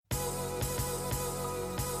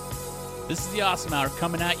This is the Awesome Hour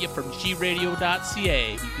coming at you from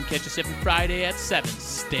GRadio.ca. You can catch us every Friday at 7.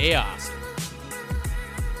 Stay awesome.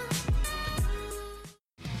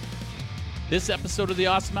 This episode of the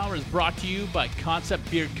Awesome Hour is brought to you by Concept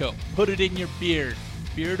Beard Co. Put it in your beard.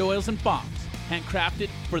 Beard oils and bombs. Handcrafted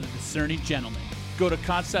for the discerning gentleman. Go to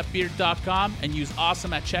conceptbeard.com and use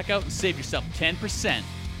Awesome at checkout and save yourself 10%.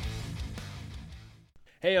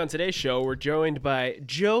 Hey, on today's show, we're joined by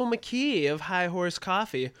Joe McKee of High Horse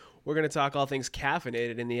Coffee. We're going to talk all things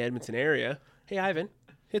caffeinated in the Edmonton area. Hey, Ivan,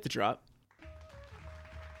 hit the drop.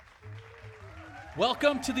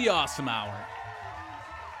 Welcome to the Awesome Hour.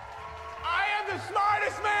 I am the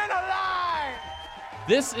smartest man alive!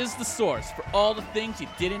 This is the source for all the things you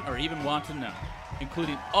didn't or even want to know,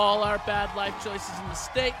 including all our bad life choices and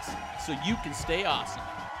mistakes, so you can stay awesome.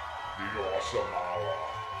 The Awesome Hour.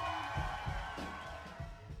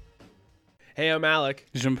 Hey, I'm Alec,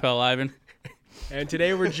 Jean-Paul Ivan. and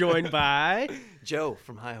today we're joined by Joe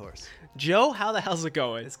from High Horse. Joe. How the hell's it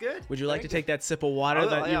going? It's good. Would you like to Very take that sip of water Oh,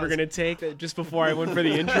 that you yeah, were going to take just before I went for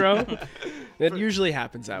the intro? It usually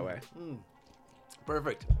happens that way.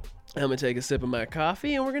 Perfect. I'm going to take a sip of my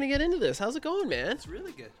coffee, and we're going to get into this. How's it going, man? It's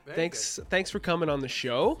really good. Very Thanks for coming on the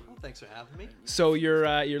show. good. Well, thanks for having me. So you're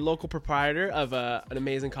local proprietor of an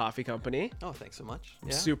amazing coffee company. Oh, thanks so much.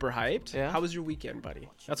 Yeah. Super hyped. Yeah. How was your weekend, buddy?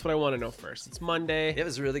 That's what I want to know first. It's Monday. It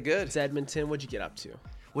was really good. It's Edmonton. What'd you get up to?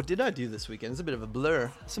 What did I do this weekend? It's a bit of a blur.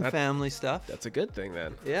 Some That- family stuff. That's a good thing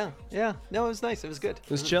then. Yeah. No, it was nice. It was good.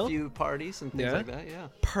 was There chill? A few parties and things Yeah? like that. Yeah.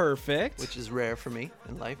 Perfect. Which is rare for me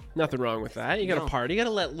in life. Nothing wrong with that. You got to No. party. You got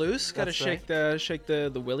to let loose. Got to That's shake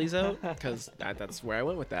the willies out because that's where I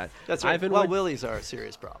went with that. That's right. Ivan, Well, what- willies are a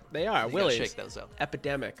serious problem. they are You gotta willies. shake those out.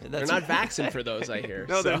 Epidemic. They're That's not right. vaccinated for those, I hear.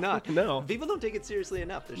 No, they're So, not. No. People don't take it seriously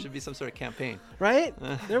enough. There should be some sort of campaign. Right?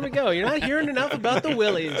 There we go. You're not hearing enough about the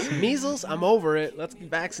willies. Measles, I'm over it. Let's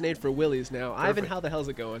vaccinate for willies now. Ivan, how the hell's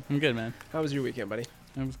it going? I'm good, man. How was your weekend, buddy?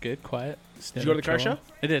 It was good, quiet. Did you go to the car chill. show?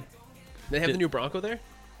 I did. They have Did- the new Bronco there?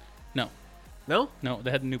 No, No?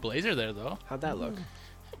 they had a new Blazer there, though. How'd that look?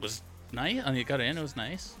 It was nice. I mean, you got in, it was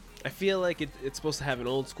nice. I feel like it's supposed to have an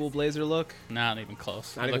old school Blazer look. Not even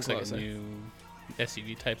close. Not It even looks close, eh? like a new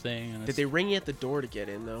SUV type thing. And Did it's- they ring you at the door to get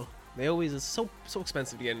in though? They always it's so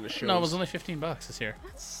expensive to get into shows. No, it was only $15 this year.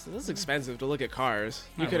 That's expensive to look at cars.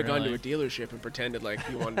 You Not could have gone to a really. dealership and pretended like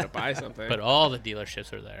you wanted to buy something. But all the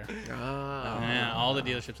dealerships are there. Ah, Yeah, all the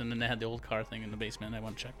dealerships, and then they had the old car thing in the basement. I went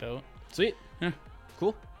and checked out. sweet, Yeah.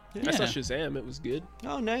 cool. I saw Yeah. Shazam. It was good.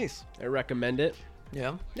 Oh, nice. I recommend it.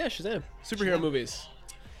 Yeah. Yeah, Shazam. Superhero Shazam. movies.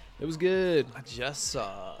 It was good, I just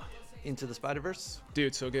saw Into the Spider-Verse.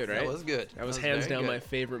 dude. So good, right? That was good. That was hands very down good. my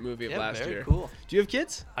favorite movie of Yeah, last very year. cool. Do you have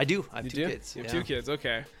kids? I do. I have You two do? kids. You have yeah. two kids.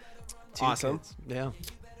 Okay. Two Awesome. kids. Yeah.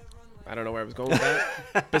 I don't know where I was going with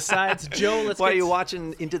that. Besides Joe, let's Why get are you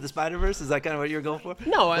watching Into the Spider-Verse? Is that kind of what you're going for?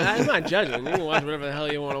 No, I'm not judging. You can watch whatever the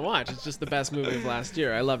hell you want to watch. It's just the best movie of last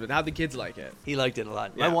year. I loved it. How'd the kids like it? He liked it a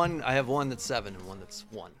lot. Yeah. I have one that's 7 and one that's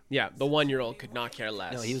 1. Yeah, the 1-year-old could not care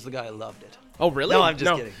less. No, he was the guy who loved it. Oh, really? No, I'm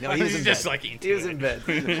just kidding. No, he was in just bed. like into He was it. in bed.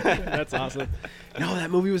 That's awesome. No,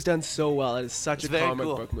 that movie was done so well. It is such It's a very comic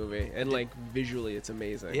cool. book movie, and like visually, it's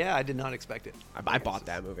amazing. Yeah, I did not expect it. I bought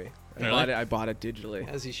that movie. Really? I bought it digitally.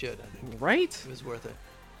 As he should, I think. Right? It was worth it.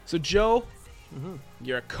 So, Joe, Mm-hmm.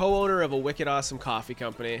 you're a co-owner of a wicked awesome coffee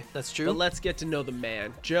company. That's true. But let's get to know the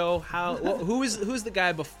man, Joe. Who's the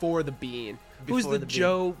guy before the bean? Who's Before the the bean.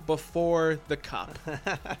 Joe before the cup?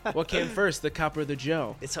 What came first, the cup or the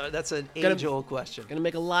Joe? It's hard. That's an Gotta- age-old question. Gonna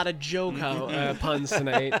make a lot of Joe puns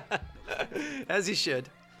tonight. As he should.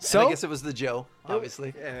 So? And I guess it was the Joe,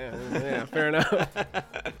 obviously. Yeah, fair enough.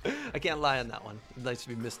 I can't lie on that one. It likes to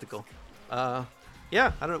be mystical.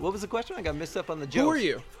 Yeah, I don't know. What was the question? I got mixed up on the Joe. Who are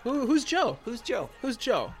you? Who's Joe? Who's Joe? Who's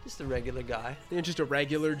Joe? Just a regular guy. You're just a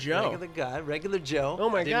regular Joe. Regular guy. Regular Joe. Oh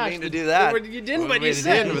my Didn't gosh! mean to do that. You didn't, but Well, you we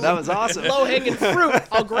said. didn't, but that was awesome. Low hanging fruit.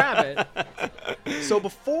 I'll grab it. So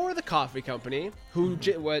before the coffee company, who,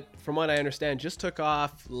 from what I understand, just took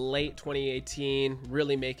off late 2018,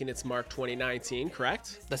 really making its mark 2019,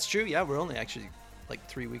 correct? That's true. Yeah, we're only actually like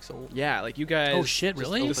 3 weeks old. Yeah, like you guys. Oh, shit, Just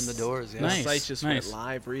really? opened the doors. Yeah. The Nice. site just nice. went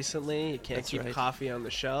live recently. You can't That's keep right. coffee on the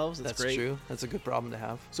shelves. That's great. true. That's a good problem to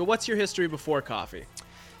have. So what's your history before coffee?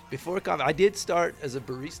 Before coffee, I did start as a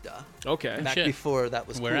barista. Okay. Back Shit. before that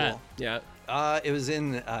was Where cool. at? Yeah. It was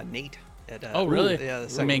in Nate. At, Oh, really? Yeah, the The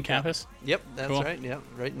second main camp- campus? Yep, that's Cool. right. Yep,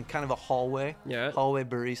 right in kind of a hallway. Yeah. Hallway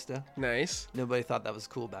barista. Nice. Nobody thought that was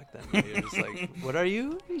cool back then. They were just like, "What are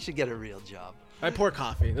you? You should get a real job." I pour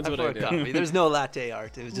coffee. That's I what pour I do. coffee. There's no latte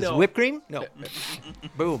art. It was just No. whipped cream. No.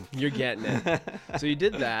 Boom. You're getting it. So you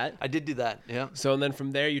did that. I did do that. Yeah. So and then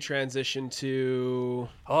from there you transitioned to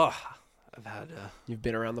Oh, I've had You've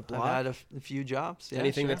been around the block. I've had a few jobs. Yeah,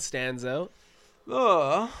 Anything sure. that stands out?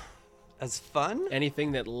 As fun?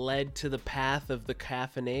 Anything that led to the path of the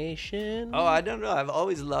caffeination? Oh, I don't know. I've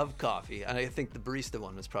always loved coffee, and I think the barista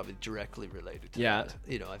one was probably directly related to that.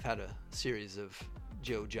 You know, I've had a series of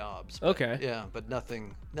Joe jobs. But, Okay. Yeah, but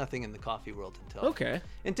nothing in the coffee world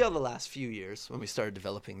until the last few years when we started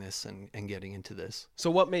developing this and getting into this.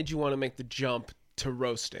 So what made you want to make the jump to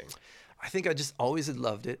roasting? I think I just always had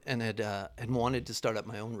loved it and had wanted to start up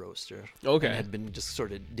my own roaster. Okay. And had been just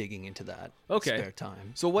sort of digging into that spare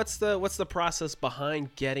time. So what's the process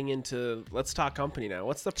behind getting into, let's talk company now.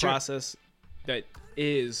 What's the process that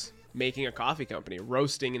is making a coffee company,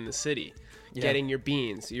 roasting in the city, getting your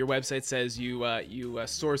beans? Your website says you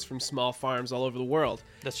source from small farms all over the world.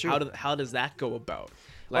 That's true. How does that go about?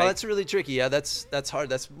 Well, that's really tricky. Yeah, that's hard.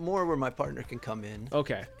 That's more where my partner can come in.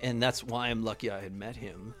 Okay. And that's why I'm lucky I had met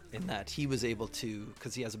him, in that he was able to,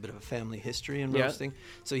 because he has a bit of a family history in roasting.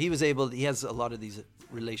 So he has a lot of these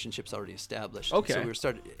relationships already established. Okay. So we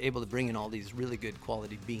were able to bring in all these really good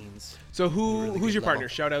quality beans. So really who's your good partner?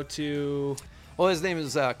 level. Shout out to... Well, his name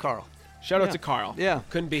is Carl. Shout out to Carl. Yeah.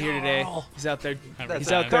 Couldn't be here today. Carl. He's out there. That's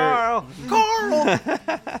He's out there.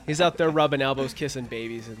 Carl. He's out there rubbing elbows, kissing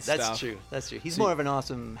babies and stuff. That's true. That's true. He's more of an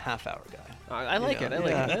awesome half-hour guy. I like it. I like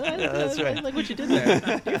Yeah. it. Yeah, that's right. I like what you did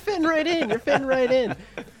there. You're fitting right in.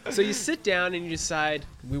 So you sit down and you decide,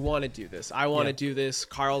 we want to do this. I want to do this.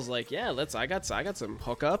 Carl's like, yeah, I got some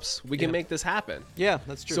hookups. We can make this happen. Yeah,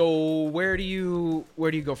 that's true. So where do you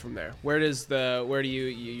go from there? Where do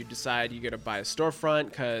you decide you're gonna buy a storefront?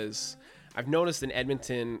 Because I've noticed in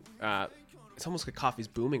Edmonton, it's almost like coffee's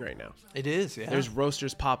booming right now. It is, yeah. There's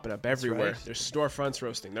roasters popping up everywhere. right. There's storefronts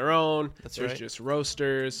roasting their own. That's There's right. just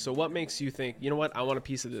roasters. So what makes you think, you know what, I want a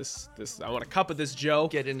piece of this I want a cup of this Joe.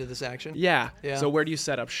 Get into this action. Yeah. Yeah. So where do you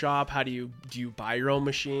set up shop? How do you buy your own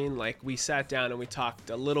machine? Like, we sat down and we talked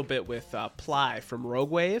a little bit with Ply from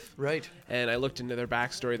Rogue Wave. Right. And I looked into their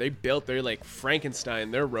backstory. They're like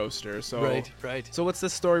Frankenstein, their roaster. So Right. So what's the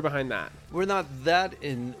story behind that? We're not that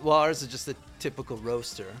well, ours is just a typical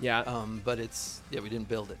roaster. Yeah. But we didn't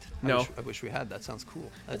build it. No. I wish we had. That sounds cool.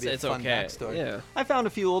 That'd be a It's fun okay. backstory. Yeah. I found a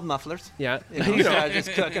few old mufflers. Yeah. You know,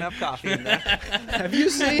 just cooking up coffee in there. Have you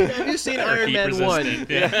seen Iron Heat Man 1? resistant,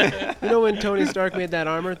 Yeah. You know when Tony Stark made that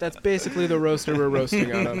armor? That's basically the roaster we're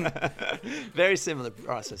roasting out of. Very similar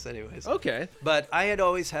process, anyways. Okay. But I had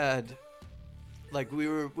always had, like, we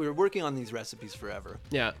were working on these recipes forever.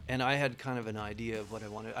 Yeah. And I had kind of an idea of what I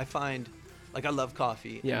wanted. I find, like, I love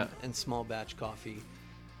coffee. Yeah. And small batch coffee,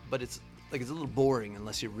 but it's a little boring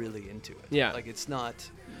unless you're really into it. Yeah. Like, it's not.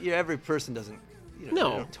 Every person doesn't. They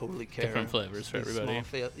don't totally care. Different flavors for These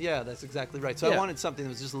everybody. Yeah, that's exactly right. So Yeah. I wanted something that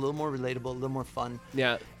was just a little more relatable, a little more fun.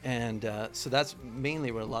 Yeah. And so that's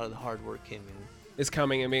mainly where a lot of the hard work came in. Is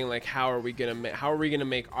coming and being like, how are we gonna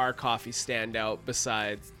make our coffee stand out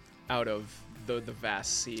besides out of the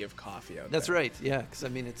vast sea of coffee out That's there? right. Yeah, because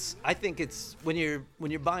I think it's when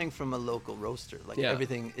you're buying from a local roaster, like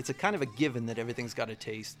everything, it's a kind of a given that everything's got to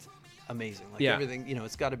taste amazing. Like everything,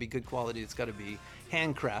 it's got to be good quality. It's got to be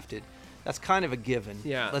handcrafted. That's kind of a given.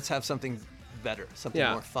 Yeah. Let's have something better, something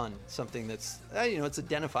more fun, something that's it's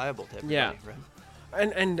identifiable to everybody. Yeah.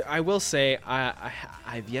 Right? And I will say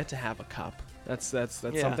I've yet to have a cup. That's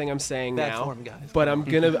something I'm saying Bad now. form, guys. But I'm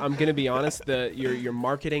gonna be honest. Your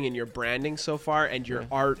marketing and your branding so far and your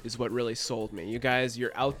art is what really sold me. You guys,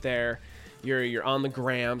 you're out there. You're on the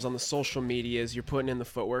grams, on the social medias. You're putting in the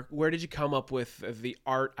footwork. Where did you come up with the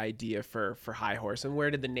art idea for High Horse, and where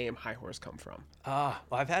did the name High Horse come from? Well,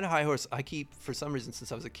 I've had a High Horse. I keep, for some reason,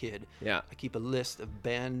 since I was a kid. Yeah. I keep a list of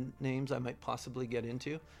band names I might possibly get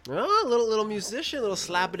into. Oh, little musician, little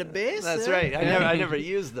slap of the bass. That's right. I never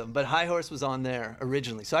used them, but High Horse was on there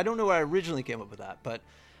originally. So I don't know where I originally came up with that, but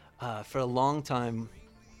for a long time,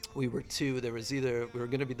 we were two. There was either we were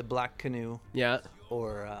going to be the Black Canoe,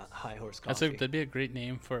 or High Horse Coffee. That'd be a great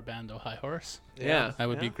name for a band, though. High Horse. Yeah. That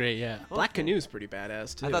would be great. Yeah. Black Canoe's pretty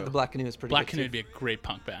badass too. I thought the Black Canoe was pretty Black good Canoe too. would be a great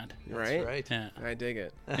punk band. Right? That's right. Yeah. I dig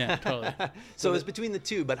it. Yeah. Totally. So it was between the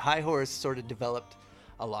two, but High Horse sort of developed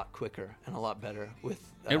a lot quicker and a lot better with.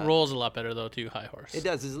 It rolls a lot better though too. High Horse. It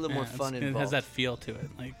does. There's a little more fun It involved. has that feel to it.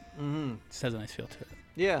 Like, it just has a nice feel to it.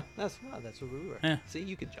 Yeah, that's where we were. Yeah. See,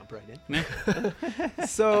 you could jump right in. Yeah.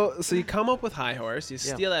 So you come up with High Horse, you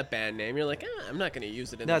steal that band name, you're like, I'm not going to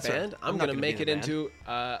use it in That's the right. band. I'm I'm not going to gonna be make in it the band."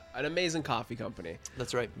 into an amazing coffee company.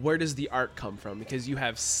 That's right. Where does the art come from? Because you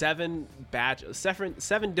have seven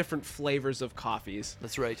different flavors of coffees.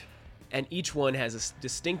 That's right. and each one has a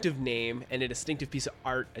distinctive name and a distinctive piece of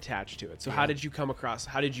art attached to it. So how did you come across,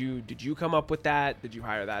 did you come up with that? Did you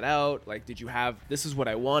hire that out? Like, did you have, this is what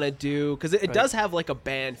I want to do? Because it does have like a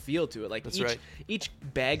band feel to it. Like each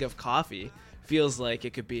bag of coffee feels like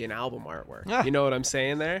it could be an album artwork. Ah. You know what I'm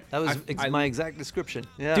saying there? That was my exact description.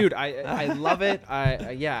 Yeah. Dude, I love it.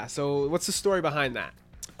 Yeah. So what's the story behind that?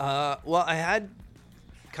 Well, I had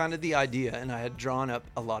kind of the idea, and I had drawn up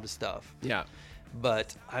a lot of stuff. Yeah.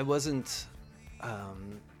 But I wasn't.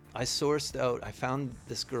 I sourced out. I found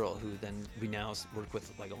this girl who then we now work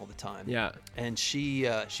with like all the time. Yeah. And she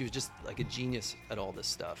was just like a genius at all this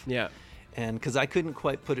stuff. Yeah. And because I couldn't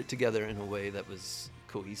quite put it together in a way that was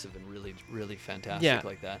cohesive and really, really fantastic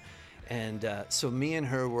like that. And so me and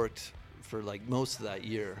her worked for like most of that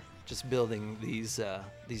year, just building this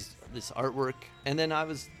artwork. And then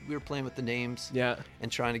we were playing with the names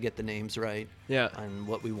and trying to get the names right and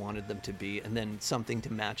what we wanted them to be, and then something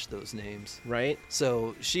to match those names. Right.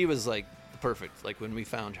 So she was like perfect. Like when we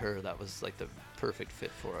found her, that was like the perfect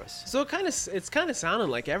fit for us. So it's kind of sounding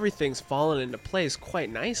like everything's fallen into place quite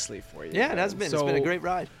nicely for you. Yeah, it has been. It's been a great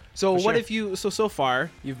ride. So what if you? So far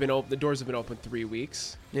you've been the doors have been open 3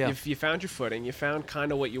 weeks. Yeah. You found your footing. You found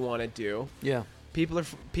kind of what you want to do. Yeah. People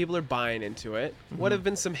are buying into it. What have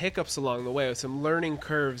been some hiccups along the way, some learning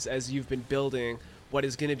curves as you've been building what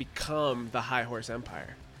is going to become the High Horse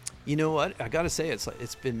Empire? You know what? I gotta say,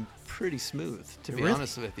 it's been pretty smooth, to be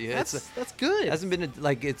honest with you. That's good. It hasn't been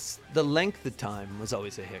it's the length of time was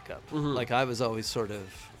always a hiccup. Like I was always sort of,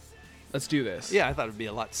 let's do this. Yeah, I thought it'd be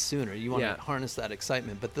a lot sooner. You want to harness that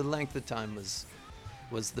excitement, but the length of time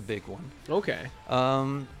was the big one. Okay.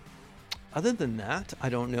 Other than that, I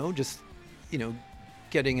don't know. Just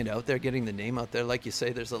getting it out there, getting the name out there. Like you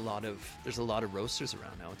say, there's a lot of roasters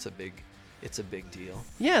around now. It's a big deal.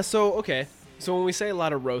 Yeah. So okay. So when we say a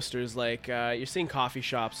lot of roasters, like you're seeing coffee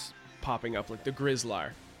shops popping up, like the Grizzlar.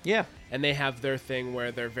 Yeah. And they have their thing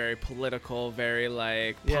where they're very political, very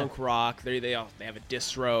like punk rock. They have a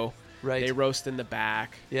distro. Right. They roast in the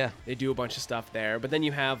back. Yeah. They do a bunch of stuff there. But then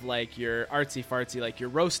you have like your artsy fartsy, like your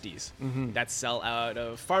roasties that sell out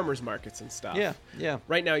of farmers markets and stuff. Yeah. Yeah.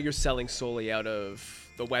 Right now you're selling solely out of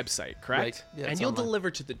the website, correct? Right. Yeah, and you'll online.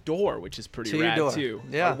 deliver to the door, which is pretty To your rad door. too.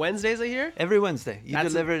 Yeah. On Wednesdays, I hear? Every Wednesday. You That's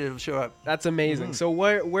deliver it, it'll show up. That's amazing. So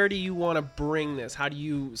where do you want to bring this? How do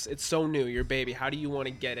you, it's so new, your baby. How do you want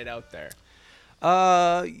to get it out there?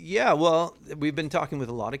 Yeah, well, we've been talking with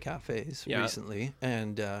a lot of cafes recently,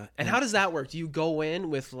 and how does that work? Do you go in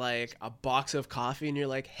with like a box of coffee and you're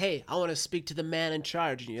like, hey, I want to speak to the man in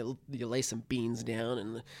charge, and you lay some beans down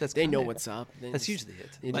and they know what's up. That's usually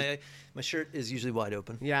it. My shirt is usually wide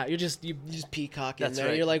open. Yeah, you just peacock in That's there.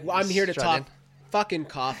 right. You're like, well, I'm here to Strut talk in. fucking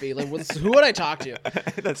coffee. Like, who would I talk to?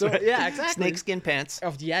 That's So right. yeah, exactly. Snakeskin pants.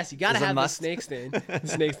 Oh yes, you gotta Is a have the must. snake stand.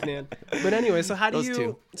 But anyway, so how do Those you?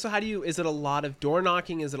 two. So how do you? Is it a lot of door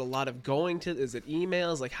knocking? Is it a lot of going to? Is it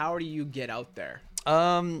emails? Like, how do you get out there?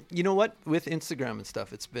 You know what? With Instagram and stuff,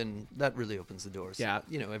 that really opens the doors. Yeah.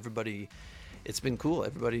 Everybody, it's been cool.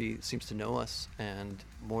 Everybody seems to know us and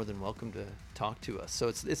more than welcome to talk to us. So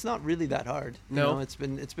it's not really that hard. No. It's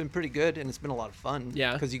been pretty good, and it's been a lot of fun.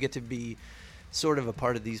 Yeah. Because you get to be sort of a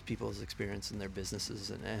part of these people's experience and their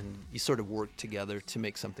businesses, and you sort of work together to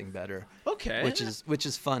make something better. Okay. Which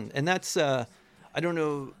is fun. And that's I don't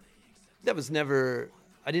know, that was never,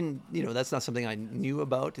 I didn't, that's not something I knew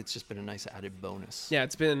about. It's just been a nice added bonus. Yeah,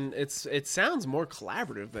 it sounds more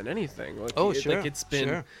collaborative than anything. Like, Sure. Like it's been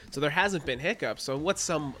Sure. So there hasn't been hiccups. So what's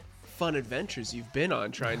some fun adventures you've been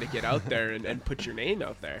on trying to get out there and put your name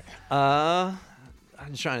out there? I'm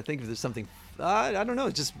just trying to think if there's something. I don't know.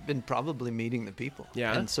 It's just been probably meeting the people.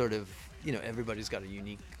 Yeah. And sort of, everybody's got a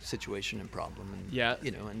unique situation and problem. And, Yeah.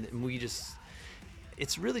 And we just,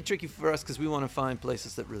 it's really tricky for us because we want to find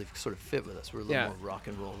places that really sort of fit with us. We're a little more rock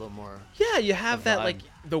and roll, a little more. Yeah, you have that, vibe. like,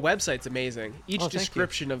 the website's amazing. Each thank you.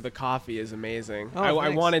 description of the coffee is amazing. Oh, I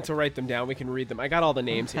thanks. wanted to write them down. We can read them. I got all the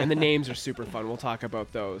names here, and the names are super fun. We'll talk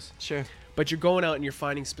about those. Sure. But you're going out and you're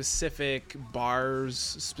finding specific bars,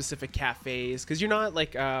 specific cafes. Because you're not,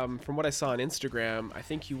 like, from what I saw on Instagram, I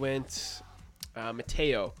think you went,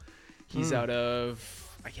 Mateo. He's out of...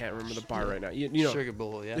 I can't remember the bar right now. You know, Sugar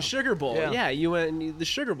Bowl, yeah. The Sugar Bowl, Yeah. you went the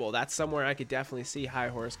Sugar Bowl. That's somewhere I could definitely see High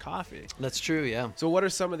Horse Coffee. That's true, yeah. So what are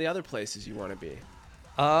some of the other places you want to be?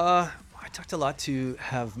 I talked a lot to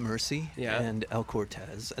Have Mercy Yeah. and El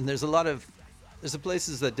Cortez, and there's the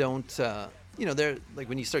places that don't, they're like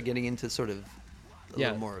when you start getting into sort of a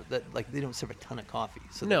little more that like they don't serve a ton of coffee,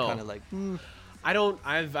 so No. they're kind of like.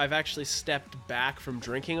 I've actually stepped back from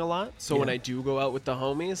drinking a lot. So when Yeah. I do go out with the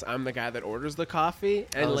homies, I'm the guy that orders the coffee,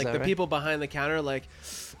 and Oh, is like that the right? people behind the counter are like,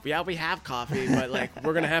 yeah, we have coffee, but like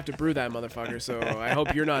we're gonna have to brew that motherfucker. So I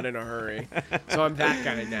hope you're not in a hurry. So I'm that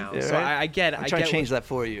guy now. Yeah, so right? I get. I'm trying to change that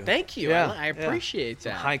for you. Thank you. Yeah, I appreciate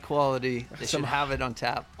that. High quality. They should have it on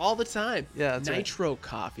tap all the time. Yeah, that's nitro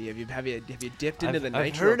coffee. Have you dipped into the nitro?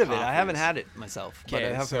 I've heard of it. coffees? I haven't had it myself, but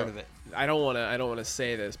I have heard of it. I don't want to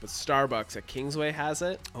say this, but Starbucks at Kingsway has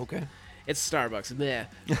it. Okay. It's Starbucks, meh.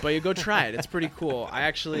 But you go try it. It's pretty cool.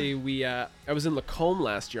 I was in Lacombe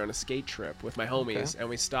last year on a skate trip with my homies, and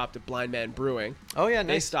we stopped at Blind Man Brewing. Oh yeah, nice.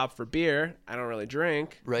 They stopped for beer. I don't really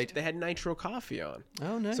drink. Right. They had nitro coffee on.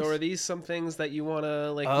 Oh, nice. So are these some things that you want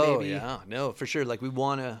to like? Oh maybe... yeah, no, for sure. Like we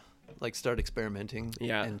want to like start experimenting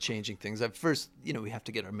and changing things. At first, we have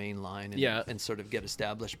to get our main line and sort of get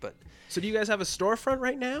established. But so do you guys have a storefront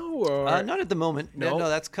right now, or not at the moment? No, no,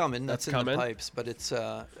 that's coming. That's in coming. the pipes, but it's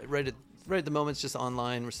right at the moment, it's just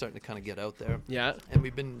online. We're starting to kind of get out there. Yeah. And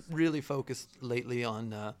we've been really focused lately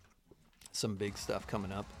on some big stuff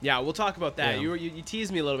coming up. Yeah, we'll talk about that. Yeah. You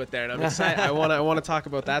teased me a little bit there, and I'm excited. I want to talk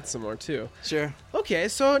about that some more too. Sure. Okay,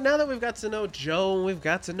 so now that we've got to know Joe, and we've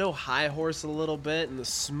got to know High Horse a little bit, and the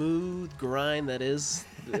smooth grind that is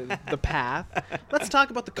the path, let's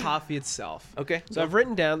talk about the coffee itself. Okay. So I've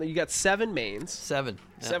written down that you got 7 mains. 7.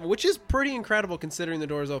 Yeah. 7, which is pretty incredible considering the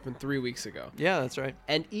doors opened 3 weeks ago. Yeah, that's right.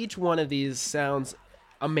 And each one of these sounds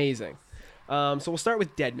amazing. So we'll start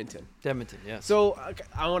with Dedmonton. Dedmonton, yes. So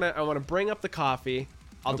I want to bring up the coffee.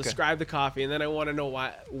 I'll describe the coffee, and then I want to know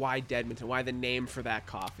why Dedmonton, why the name for that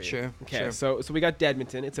coffee. Sure. Okay. Sure. So we got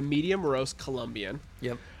Dedmonton. It's a medium roast Colombian.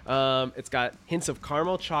 Yep. It's got hints of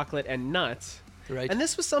caramel, chocolate, and nuts. Right. And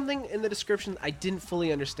this was something in the description I didn't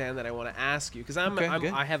fully understand that I want to ask you because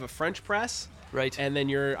I have a French press. Right. And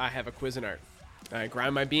then I have a Cuisinart. I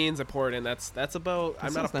grind my beans, I pour it in. That's about.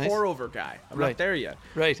 I'm not a nice. pour over guy. I'm not there yet.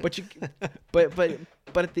 Right. But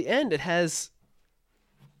at the end it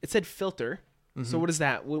said filter. Mm-hmm. So what is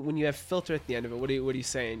that? When you have filter at the end of it, what are you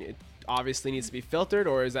saying? It obviously needs to be filtered,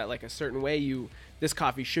 or is that like a certain way this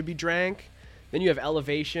coffee should be drank? Then you have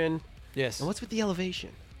elevation. Yes. And what's with the elevation?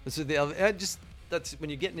 So that's when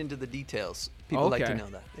you're getting into the details. People like to know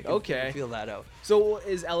that. They can feel that out. So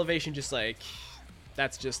is elevation just like?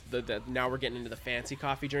 That's just the now we're getting into the fancy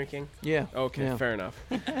coffee drinking. Yeah. Okay, yeah. Fair enough.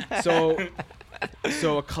 So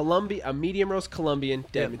a medium roast Colombian,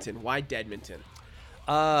 Dedmonton. Yep. Why Dedmonton?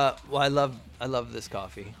 Well, I love this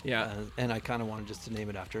coffee. Yeah. And I kind of wanted just to name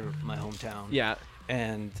it after my hometown. Yeah.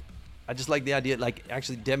 And I just like the idea. Like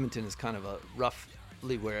actually, Dedmonton is kind of a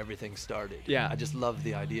roughly where everything started. Yeah. I just love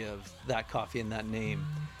the idea of that coffee and that name.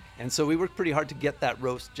 And so we worked pretty hard to get that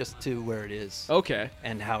roast just to where it is. Okay.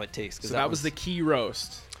 And how it tastes. So that was the key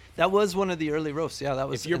roast. That was one of the early roasts. Yeah, that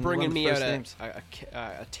was. If you're bringing me out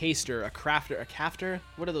a taster, a crafter, a cafter,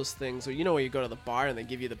 what are those things? So where you go to the bar and they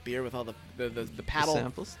give you the beer with all the paddle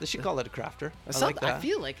samples. They should call it a crafter. I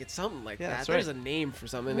feel like it's something like that. That's There's right. a name for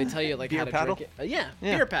something. They tell you like beer how to paddle? drink it. Yeah,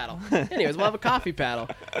 beer paddle. Anyways, we'll have a coffee paddle.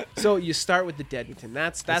 So you start with the Dedmonton.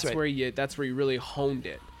 That's right. where you really honed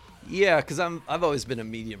it. Yeah, because I've always been a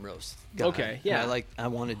medium roast guy. Okay, yeah. And I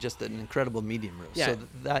wanted just an incredible medium roast. Yeah.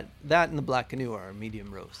 So that and the Black Canoe are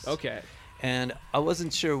medium roasts. Okay. And I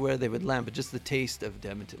wasn't sure where they would land, but just the taste of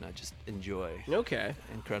Dedmonton, I just enjoy. Okay.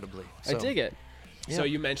 Incredibly. I dig it. Yeah. So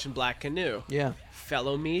you mentioned Black Canoe. Yeah.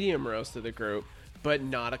 Fellow medium roast of the group, but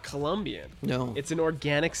not a Colombian. No. It's an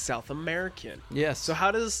organic South American. Yes. So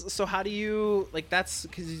how do you like that's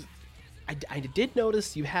because I did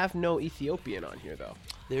notice you have no Ethiopian on here though.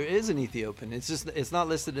 There is an Ethiopian. It's not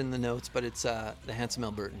listed in the notes, but it's the Handsome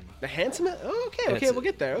Albertan. The Handsome? Oh, okay, we'll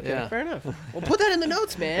get there. Okay, yeah. Fair enough. We'll put that in the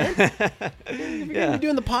notes, man. We're gonna be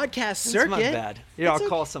doing the podcast circuit. It's not bad. Yeah, I'll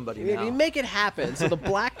call somebody now. You make it happen. So the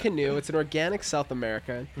Black Canoe, it's an organic South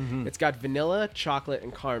American. Mm-hmm. It's got vanilla, chocolate,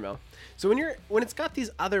 and caramel. So when it's got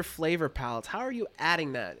these other flavor palettes, how are you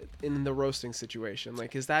adding that in the roasting situation?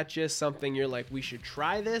 Like, is that just something you're like, we should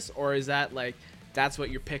try this, or is that like that's what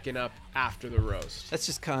you're picking up after the roast? That's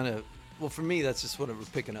just kind of, well, for me, that's just what we're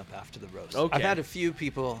picking up after the roast. Okay. I've had a few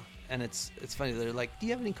people, and it's funny. They're like, "Do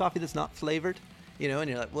you have any coffee that's not flavored?" And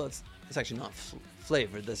you're like, "Well, it's actually not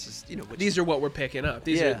flavored. This is these are what we're picking up.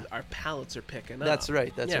 These are our palates are picking up." That's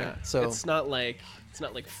right. That's right. So it's not like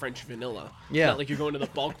French vanilla. Yeah. It's not like you're going to the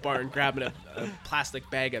bulk bar and grabbing a plastic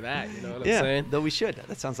bag of that. You know what I'm saying? Though we should.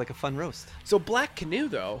 That sounds like a fun roast. So Black Canoe,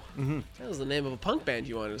 though, that was the name of a punk band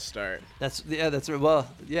you wanted to start. That's right. Well,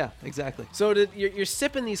 yeah, exactly. So you're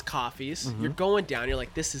sipping these coffees. You're going down. You're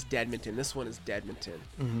like, this is Dedmonton. This one is Dedmonton.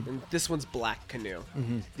 And this one's Black Canoe.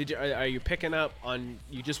 Are you picking up on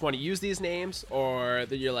you just want to use these names, or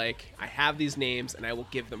that you're like, I have these names and I will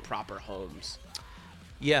give them proper homes?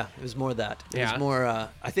 Yeah, it was more that. It was more.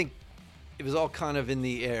 I think it was all kind of in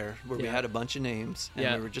the air where we Yeah. had a bunch of names and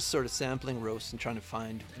Yeah. we were just sort of sampling roasts and trying to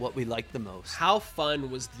find what we liked the most. How fun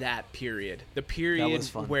was that period? The period was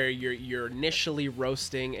fun. where you're initially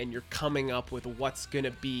roasting and you're coming up with what's gonna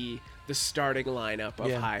be the starting lineup of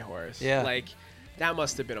Yeah. High Horse. Yeah. Like, that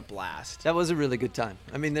must have been a blast. That was a really good time.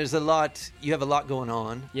 I mean, there's a lot, you have a lot going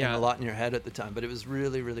on Yeah. and a lot in your head at the time, but it was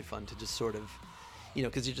really, really fun to just sort of,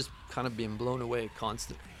 because you're just kind of being blown away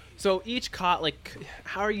constantly. So each like,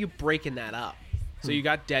 how are you breaking that up? So you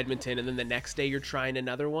got Dedmonton, and then the next day you're trying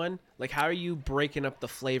another one. Like, how are you breaking up the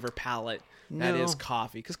flavor palette that is No.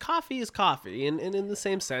 coffee? Because coffee is coffee, and in the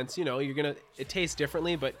same sense, it tastes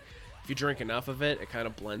differently, but if you drink enough of it, it kind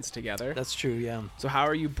of blends together. That's true, yeah. So how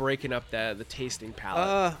are you breaking up the tasting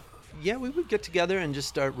palette? Yeah, we would get together and just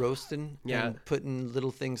start roasting Yeah. and putting little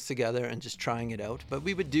things together and just trying it out. But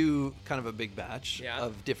we would do kind of a big batch Yeah.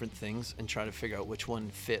 of different things and try to figure out which one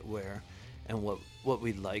fit where and what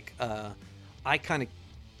we'd like. I kind of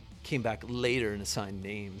came back later and assigned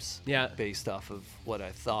names Yeah. based off of what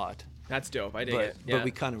I thought. That's dope. I dig But, it. Yeah. but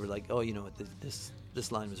we kind of were like, oh, you know what, this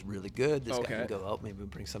line was really good. This guy Okay. can go out. Maybe we'll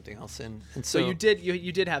bring something else in. And So you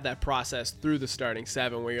did have that process through the starting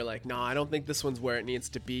 7 where you're like, no, I don't think this one's where it needs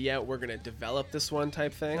to be yet. We're gonna develop this one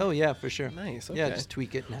type thing. Oh yeah, for sure. Nice, Yeah, okay. just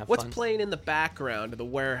tweak it and have What's fun. playing in the background of the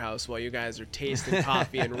warehouse while you guys are tasting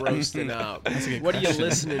coffee and roasting up? What are you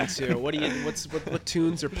listening to? What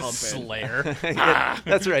tunes are pumping? Slayer.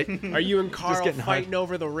 That's right. Are you and Carl getting hard. fighting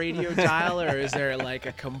over the radio dial, or is there like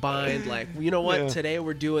a combined you know what? Yeah. Today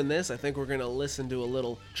we're doing this. I think we're gonna listen to a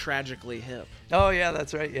little Tragically Hip. Oh yeah,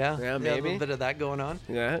 that's right. Yeah, Yeah, a maybe. little bit of that going on.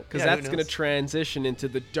 Yeah, because Yeah, who that's gonna knows? transition into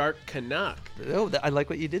the Dark Canuck. Oh, I like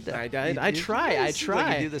what you did there. I You try. Like you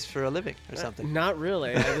try. do this for a living or something. Not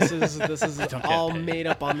really. This is get all paid. made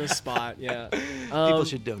up on the spot. Yeah. People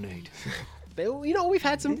should donate. We've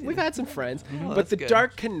had some friends, but that's the good.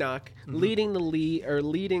 Dark Canuck leading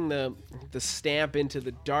the stamp into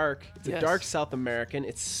the dark. It's a Yes. dark South American.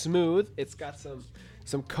 It's smooth. It's got some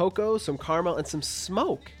cocoa, some caramel, and some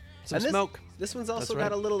smoke. And smoke. This one's also That's got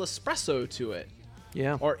right. a little espresso to it,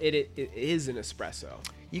 Yeah. or it is an espresso.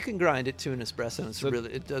 You can grind it to an espresso. And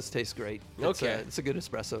it does taste great. Okay. It's a good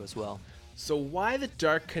espresso as well. So why the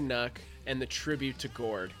Dark Canuck and the tribute to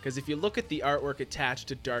Gord? Because if you look at the artwork attached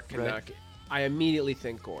to Dark Canuck, Right. I immediately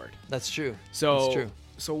think Gord. That's true. So That's true.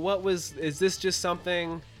 So is this just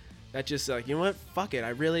something that just like, you know what? Fuck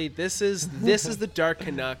it. This is the Dark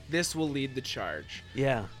Canuck. This will lead the charge.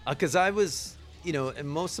 Yeah. Because I was, in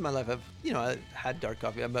most of my life, I had dark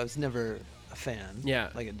coffee, but I was never a fan. Yeah.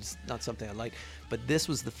 Like it's not something I like. But this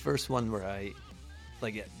was the first one where I,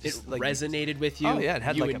 It resonated with you. Oh yeah, it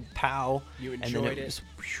had You like a pow. you and then enjoyed it. Just,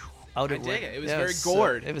 out I it dig went. it. It was Yeah, very so-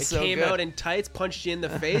 Gord. It was It so came good. out in tights, punched you in the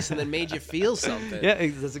face, and then made you feel something. Yeah,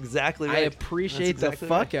 that's exactly right. I appreciate That's the exactly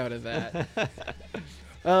fuck right. out of that.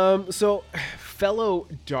 So, fellow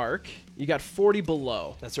Dark, you got 40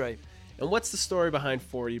 Below. That's right. And what's the story behind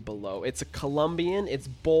 40 Below? It's a Colombian, it's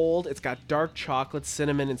bold, it's got dark chocolate,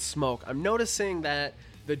 cinnamon, and smoke. I'm noticing that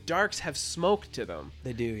the darks have smoke to them.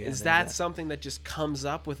 They do, yeah. Is they that do. something that just comes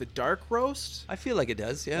up with a dark roast? I feel like it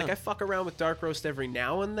does, yeah. Like I fuck around with dark roast every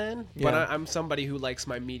now and then, but Yeah. I'm somebody who likes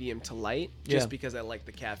my medium to light just Yeah. because I like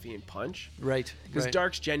the caffeine punch. Right. Because right.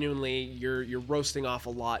 darks genuinely, you're roasting off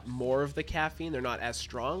a lot more of the caffeine. They're not as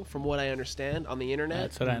strong, from what I understand on the internet.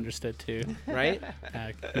 That's what I understood too. Right?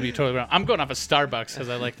 Could be totally wrong. I'm going off of Starbucks because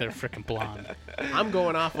I like their freaking blonde. I'm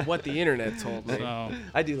going off of what the internet told me. So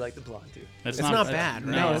I do like the blonde too. It's not bad,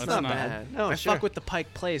 right? No, it's not bad. No, I sure. fuck with the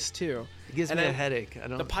Pike Place too. It gives And me a I- headache. I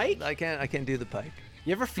don't. The Pike? I can't do the Pike.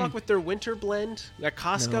 You ever fuck with their winter blend at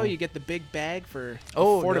Costco? No. You get the big bag for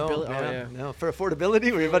Oh affordability. no, Oh yeah. no, for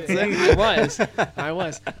affordability. Were you about to say? I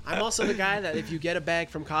was. I'm also the guy that if you get a bag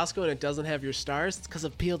from Costco and it doesn't have your stars, it's because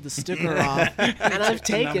I've peeled the sticker off and I've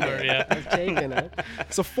taken number, it. yeah. I've taken it.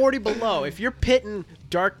 So 40 Below. If you're pitting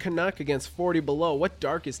Dark Canuck against 40 Below, what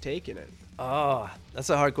dark is taking it? Oh, that's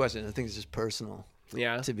a hard question. I think it's just personal.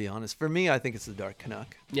 Yeah. To be honest, for me, I think it's the Dark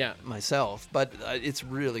Canuck. Yeah. Myself, but it's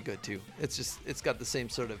really good too. It's got the same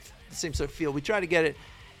sort of feel. We try to get it.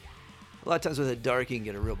 A lot of times with a dark, you can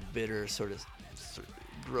get a real bitter sort of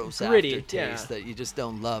gross Gritty, aftertaste yeah. that you just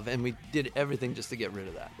don't love, and we did everything just to get rid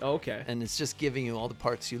of that. Okay. And it's just giving you all the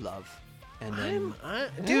parts you love. And then,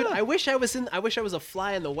 Dude, I wish I was a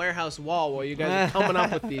fly in the warehouse wall while you guys are coming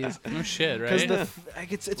up with these. no shit, Because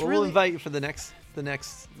right? it's we'll really invite you for the next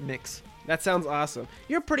mix. that sounds awesome.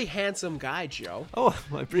 You're a pretty handsome guy, Joe. Oh,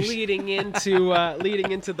 I appreciate. leading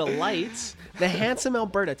into the lights, the handsome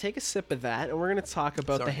Alberta. Take a sip of that, and we're gonna talk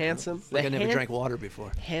about Sorry, the handsome. Like the I never han- drank water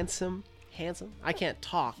before. Handsome. I can't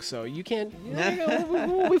talk, so you can't.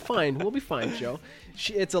 We'll be fine. We'll be fine, Joe.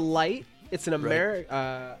 It's a light It's an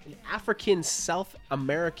an African South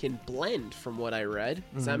American blend, from what I read.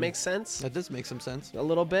 Does that make sense? That does make some sense. A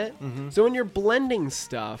little bit. So when you're blending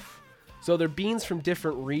stuff, so they're beans from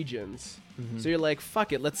different regions. So you're like,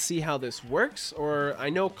 fuck it, let's see how this works. Or I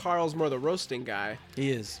know Carl's more the roasting guy. He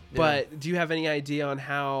is. Yeah. But do you have any idea on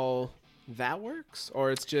how that works?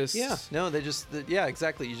 Or it's just... Yeah. No,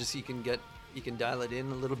 exactly. You can dial it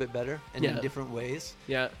in a little bit better and in different ways.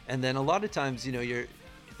 Yeah. And then a lot of times, your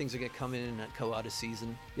things are going to come in at co-out of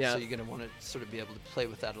season. Yeah. So you're going to want to sort of be able to play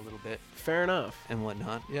with that a little bit. Fair enough. And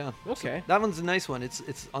whatnot. Yeah. Okay. So that one's a nice one. It's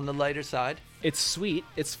on the lighter side. It's sweet,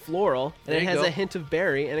 it's floral, and There it you has go. a hint of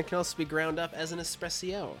berry, and it can also be ground up as an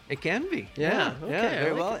espresso. It can be. Yeah, okay, I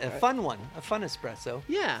very like well. it. A fun one. A fun espresso.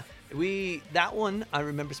 Yeah. That one I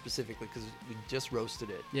remember specifically because we just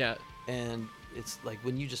roasted it. Yeah. And it's like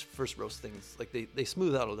when you just first roast things, like they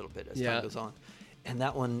smooth out a little bit as time goes on. And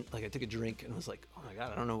that one, like I took a drink and was like, oh my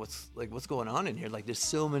God, I don't know what's going on in here. Like there's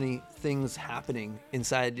so many things happening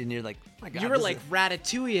inside, and you're like, oh my God. You were like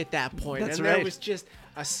Ratatouille at that point. That's and right. there was just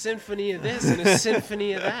a symphony of this and a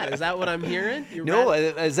symphony of that. Is that what I'm hearing?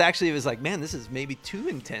 it was like, man, this is maybe too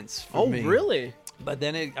intense for me. Oh, really? But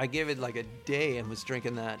then I gave it like a day and was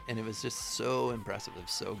drinking that, and it was just so impressive. It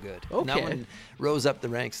was so good. Okay. And that one rose up the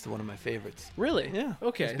ranks to one of my favorites. Really? Yeah.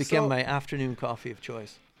 Okay. It became my afternoon coffee of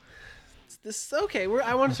choice.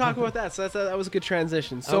 I want to talk about that. So that was a good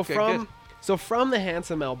transition. So Okay, from the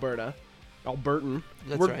handsome Albertan,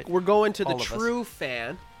 That's right. we're going to the All of us. True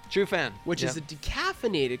Fan, True fan. which is a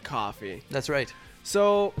decaffeinated coffee. That's right.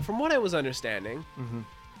 So, from what I was understanding,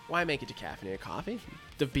 why make a decaffeinated coffee?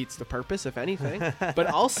 Defeats the purpose, if anything. But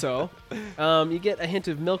also, you get a hint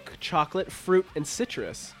of milk, chocolate, fruit, and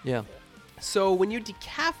citrus. Yeah. So, when you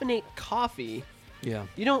decaffeinate coffee, Yeah.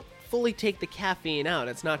 you don't fully take the caffeine out.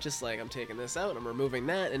 It's not just like I'm taking this out, I'm removing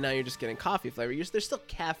that, and now you're just getting coffee flavor. There's still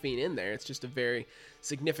caffeine in there. It's just a very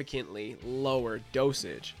significantly lower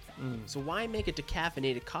dosage. So why make a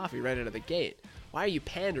decaffeinated coffee right out of the gate? Why are you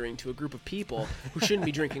pandering to a group of people who shouldn't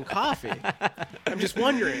be drinking coffee? I'm just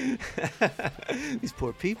wondering. These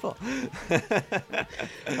poor people.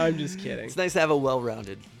 I'm just kidding. It's nice to have a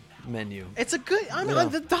well-rounded menu. It's a good on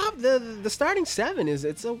the top. The starting 7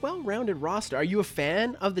 it's a well-rounded roster. Are you a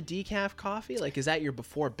fan of the decaf coffee? Like, is that your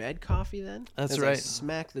before bed coffee then? That's As I right.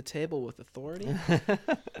 smack the table with authority.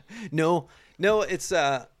 No, it's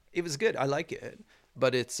it was good. I like it,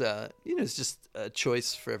 but it's it's just a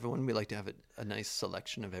choice for everyone. We like to have a nice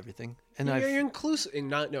selection of everything, and You're inclusive.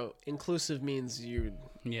 Inclusive means you.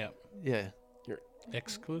 Yeah. yeah.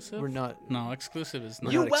 Exclusive? We're not. No, exclusive is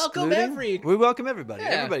not. You not welcome excluding. We welcome everybody. Yeah.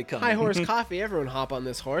 Everybody come. High Horse Coffee. Everyone hop on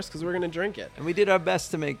this horse because we're gonna drink it. And we did our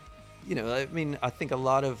best to make. I think a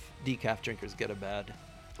lot of decaf drinkers get a bad rap.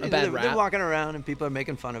 They're walking around and people are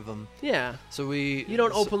making fun of them. Yeah. So you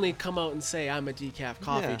don't openly come out and say I'm a decaf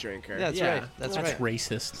coffee drinker. That's right. That's That's right.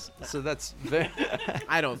 racist. So that's very.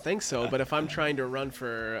 I don't think so. But if I'm trying to run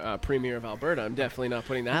for Premier of Alberta, I'm definitely not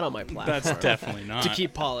putting that on my platform. That's definitely not. to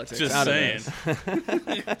keep politics Just out saying. of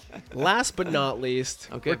this. Last but not least,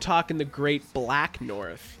 Okay. we're talking the Great Black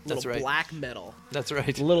North. That's Little right. black metal. That's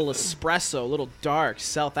right. A little espresso, a little dark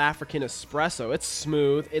South African espresso. It's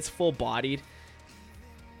smooth. It's full-bodied.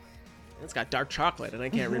 It's got dark chocolate, and I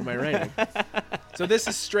can't read my writing. So this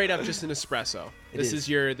is straight up just an espresso. This is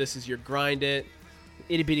your grind it,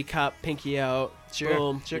 itty bitty cup, pinky out, Sure.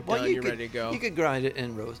 boom, Sure. you're Well, done, you're ready to go. You could grind it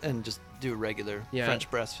and roast and just do a regular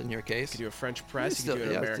French press in your case. You can do a French press. You can do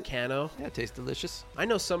an Yeah, Americano. Yeah, it tastes delicious. I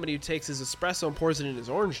know somebody who takes his espresso and pours it in his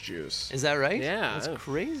orange juice. Is that right? Yeah. That's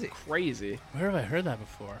crazy. Crazy. Where have I heard that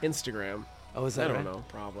before? Instagram. Oh, is I that don't right? know.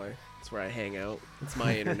 Probably. It's where I hang out. It's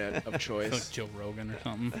my internet of Like choice. Joe Rogan or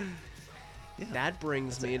something. That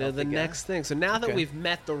brings That's a me to healthy the guy. next thing. So now that Okay. we've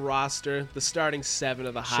met the roster, the starting 7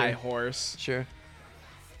 of the High Horse, Sure.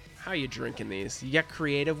 how are you drinking these? You get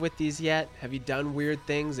creative with these yet? Have you done weird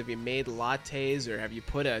things? Have you made lattes, or have you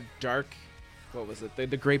put a dark, what was it, the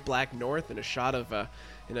Great Black North in a shot of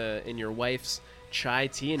in your wife's chai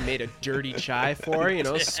tea and made a dirty chai for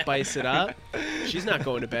her? Spice it up. She's not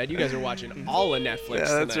going to bed. You guys are watching all of Netflix.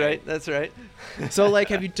 Yeah, that's tonight. right. That's right. So, like,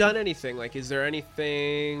 have you done anything? Like, is there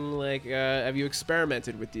anything, like, have you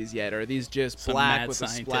experimented with these yet? Or are these just Some black mad with a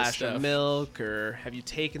scientist splash stuff. of milk? Or have you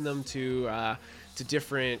taken them to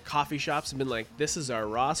different coffee shops and been like, this is our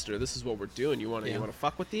roster, this is what we're doing. You want to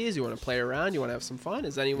fuck with these? You want to play around? You want to have some fun?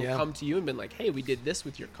 Has anyone come to you and been like, hey, we did this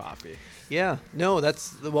with your coffee? Yeah. No,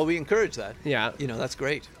 we encourage that. Yeah. That's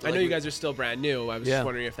great. I know you guys are still brand new. I was Yeah. just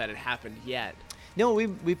wondering if that had happened yet. No,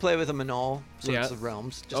 we play with them in all sorts Yeah. of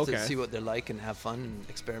realms just to see what they're like and have fun and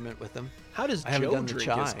experiment with them. How does I haven't Joe done the drink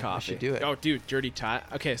chai. his coffee? I should do it. Oh, dude, dirty chai.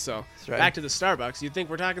 Okay, so right. back to the Starbucks. You'd think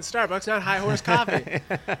we're talking Starbucks, not High Horse Coffee.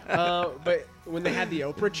 But when they had the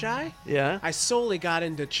Oprah chai, Yeah. I solely got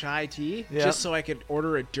into chai tea Yeah. just so I could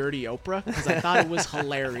order a dirty Oprah because I thought it was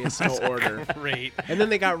hilarious to order. Great. And then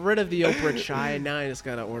they got rid of the Oprah chai, and now I just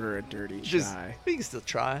gotta order a dirty chai. You can still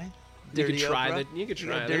try. You could Dirty try Oprah. that. You could You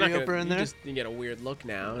try. got They're dirty not gonna- Oprah in there? You get a weird look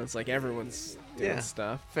now. It's like everyone's doing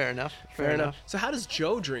stuff. Fair enough. Fair enough. So how does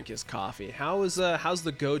Joe drink his coffee? How's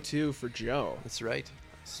the go-to for Joe? That's right.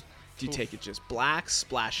 Do you take it just black,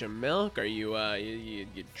 splash of milk? Are you you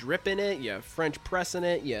drip in it? You French press in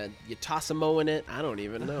it? You toss a mo in it? I don't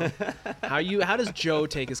even know. How does Joe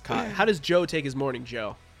take his coffee? How does Joe take his morning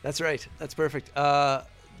Joe? That's right. That's perfect.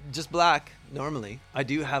 Just black normally. I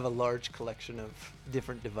do have a large collection of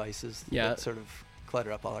different devices that sort of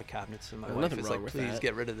clutter up all our cabinets, and my wife nothing is wrong like, with please that.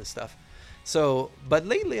 get rid of this stuff. So, but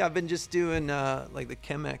lately I've been just doing like the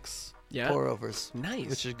Chemex pour overs. Nice.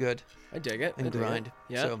 Which is good. I dig it. And I dig grind. it.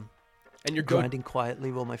 Yeah. So and you're grinding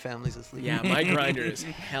quietly while my family's asleep. Yeah, my grinder is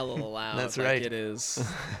hella loud. That's like, right. It is.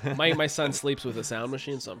 My son sleeps with a sound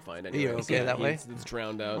machine, so I'm fine. Anyway. You're okay that way? It's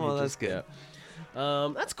drowned out. Well, He that's just- good. Yeah.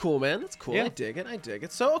 That's cool, man. That's cool. Yeah. I dig it. I dig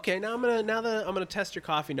it. So okay, now I'm gonna test your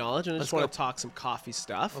coffee knowledge, and I just Let's want go. to talk some coffee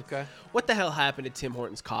stuff. Okay. What the hell happened to Tim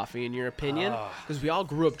Hortons coffee, in your opinion? Because we all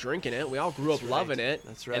grew up drinking it. We all grew up loving it.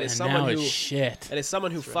 That's right. And as And someone now who it's shit. and as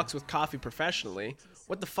someone who fucks with coffee professionally,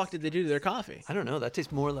 what the fuck did they do to their coffee? I don't know. That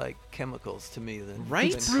tastes more like chemicals to me than Right?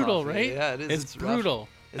 than It's brutal, coffee. right? Yeah, it is. It's rough. brutal.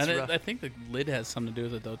 It's and rough. I think the lid has something to do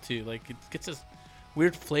with it though too. Like it gets this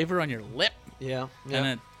weird flavor on your lip, Yeah. and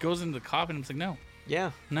it goes into the coffee, and it's like no,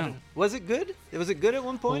 Yeah. no. Was it good? Was it good at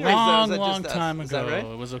one A point? long, or is that long just us? time Is ago, that right?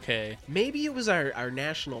 it was okay. Maybe it was our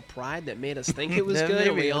national pride that made us think it was Yeah, good,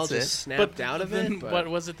 and maybe we all that's just it. snapped out of then, it. But what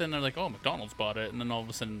was it then? They're like, oh, McDonald's bought it, and then all of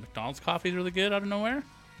a sudden, McDonald's coffee is really good out of nowhere.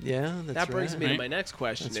 Yeah, that's that brings right. me to Right. my next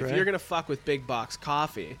question. That's If right. you're gonna fuck with big box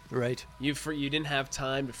coffee, Right. you didn't have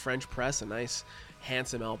time to French press a nice,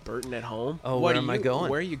 handsome Albertan at home. Oh, what where are am I you- going?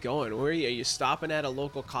 Where are you going? Are you stopping at a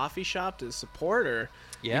local coffee shop to support, or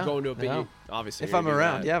Yeah, you going to a big? yeah. Obviously, If you're I'm gonna do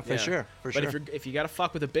around, that. yeah, for sure, for but sure. if you got to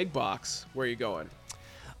fuck with a big box, where are you going?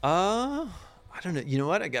 I don't know. You know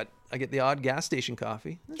what? I get the odd gas station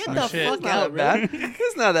coffee. Get Oh, the shit. fuck It's not out, that really? bad.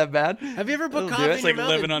 It's not that bad. Have you ever put It'll do coffee it. in It's your like mouth?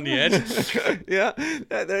 living on the edge. Yeah.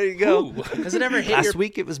 There you go. Has it ever hit Last your?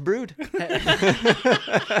 week it was brewed.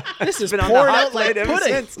 This is Been on the poured hot out like plate ever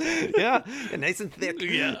pudding. since. Yeah. And nice and thick.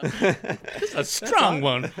 Yeah, a strong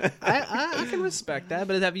one. I can respect that,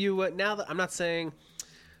 but have you now that I'm not saying,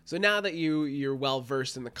 so now that you're well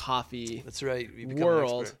versed in the coffee That's right. You become an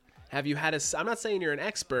world, expert. have you had I'm not saying you're an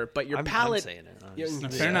expert, but your I'm palate. saying it. I'm you-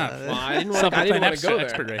 just- Fair enough. Well, I didn't want to go there.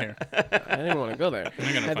 expert right here. I didn't want to go there.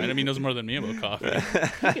 I'm gonna fight him. He knows more than me about coffee.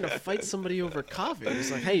 You're gonna fight somebody over coffee.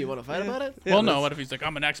 It's like, hey, you want to fight about it? Well, no. What if he's like,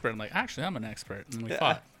 I'm an expert? I'm like, actually, I'm an expert, and we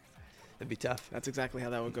fought. It'd be tough. That's exactly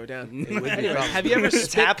how that would go down. It would be Anyway, tough. have you ever It's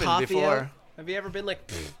spit happened coffee before. out? Have you ever been like,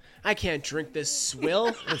 "Pfft, I can't drink this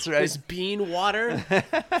swill. That's right. This bean water.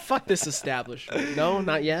 Fuck this establishment. No,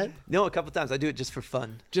 not yet. No, a couple times I do it just for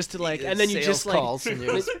fun. Just to like, and then you Sales just like, calls and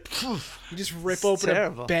you're- you just rip open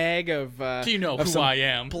terrible. a bag of. Do you know of who some I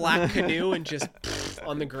am? Black canoe and just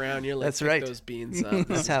on the ground. You're like, That's pick right. those beans up.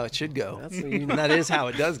 That's how it should go. That's what you And that is how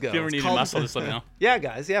it does go. If you ever need a called- muscle, just let me know. Yeah,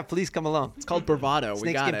 guys. Yeah, please come along. It's called bravado.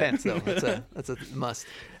 We got Snakeskin it. pants, though. That's a must.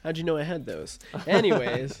 How'd you know I had those?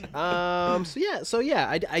 Anyways, so yeah,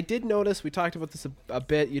 I did notice. We talked about this a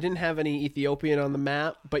bit. You didn't have any Ethiopian on the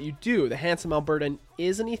map, but you do. The handsome Albertan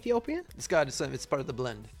is an Ethiopian. It's part of the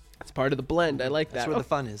blend. It's part of the blend. I like that. That's where the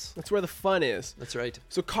fun is. That's where the fun is. That's right.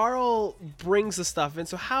 So Carl brings the stuff in.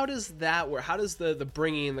 So how does that work? How does the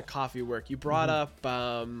bringing in the coffee work? You brought Mm-hmm.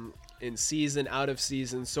 up in season, out of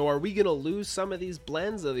season. So are we gonna lose some of these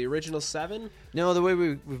blends of the original 7? No, the way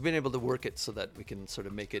we've been able to work it so that we can sort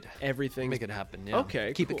of make it happen. Yeah.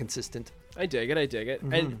 Okay, Keep cool. it consistent. I dig it.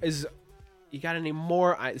 Mm-hmm. And you got any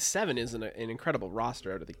more? 7 is an incredible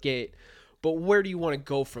roster out of the gate. But where do you want to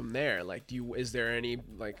go from there? Like, is there any,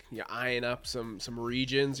 like, you're eyeing up some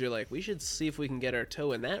regions? You're like, we should see if we can get our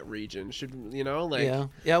toe in that region. Should, like.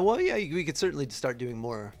 Yeah. Well, yeah. We could certainly start doing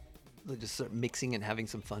more. Just start mixing and having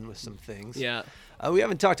some fun with some things. Yeah. We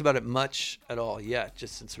haven't talked about it much at all yet,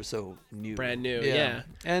 just since we're so new. Brand new, yeah.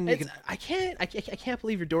 And you It's, can, I can't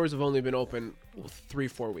believe your doors have only been open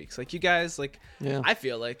 3-4 weeks. Like, you guys, like, Yeah. I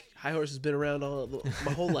feel like High Horse has been around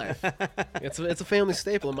my whole life. It's a family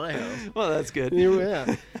staple in my house. well, that's good.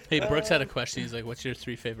 Yeah. Hey, Brooks had a question. He's like, what's your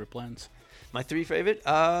 3 favorite blends? My 3 favorite,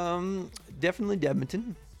 definitely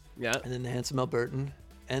Edmonton, Yeah. and then the handsome Albertan,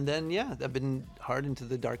 And then I've been hard into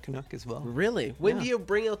the dark Canuck as well. Really? When do you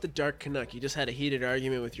bring out the dark Canuck? You just had a heated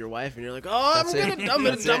argument with your wife, and you're like, "Oh,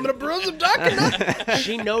 I'm gonna brew some dark Canuck."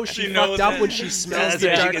 She knows she fucked up when she smells the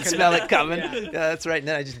dark She Canuck. can smell it coming. Yeah, that's right. And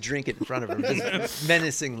then I just drink it in front of her, just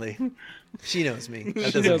menacingly. She knows me.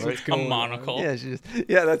 That doesn't work. A monocle.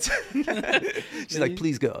 Yeah, that's. She's like,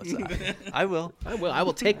 please go outside. I will. I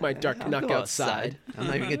will take my dark Canuck Go outside. I'm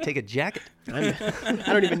not even gonna take a jacket. I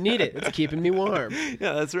don't even need it. It's keeping me warm.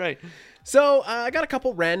 Yeah, that's right. So I got a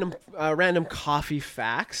couple random coffee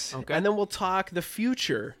facts, Okay. and then we'll talk the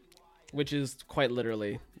future, which is quite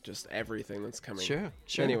literally just everything that's coming. Sure.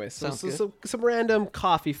 Anyway, so Sounds good. some random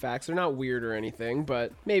coffee facts. They're not weird or anything,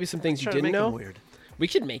 but maybe some things you Try to didn't make know. them weird. We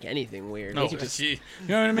could make anything weird. No, We could just, you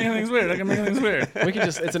know what I mean? Things weird. I can make things weird.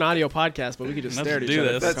 it's an audio podcast, but we could just Let's stare at each do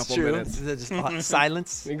other this. for a That's couple true. minutes. Is that just hot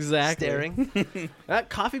silence? Exactly. Staring.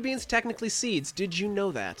 Coffee beans technically seeds. Did you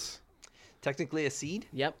know that? Technically a seed.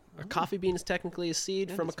 Yep. A coffee bean is technically a seed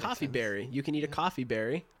from a does make coffee sense. berry. You can eat a coffee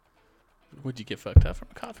berry. Would you get fucked up from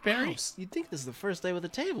a coffee berry? You'd think this is the first day with a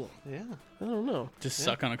table. Yeah. I don't know. Just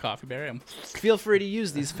suck on a coffee berry. Feel free to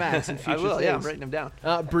use these facts in future I will. Yeah, I'm things. writing them down.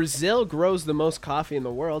 Brazil grows the most coffee in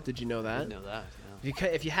the world. Did you know I that? know that.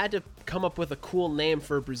 If you had to come up with a cool name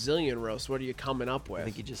for a Brazilian roast, what are you coming up I with?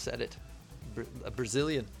 think you just said it. A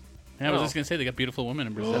Brazilian. Yeah, I was Oh. just gonna say they got beautiful women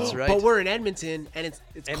in Brazil. That's right. But we're in Edmonton, and it's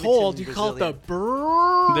Edmonton, cold. You call it the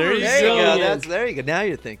Brazilian. There you There you go. Brazilian. There you go. Now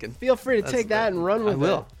you're thinking. Feel free to take that and run with I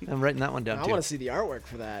will. it. I'm writing that one down I too. want to see the artwork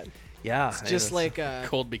for that. Yeah. It's just like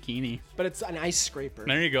Cold bikini. but it's an ice scraper.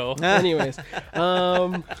 There you go. Anyways,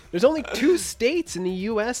 there's only 2 states in the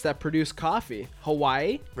U.S. that produce coffee: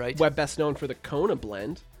 Hawaii, Right. best known for the Kona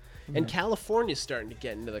blend, and California's starting to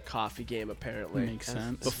get into the coffee game apparently. Makes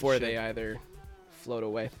sense. Before they either float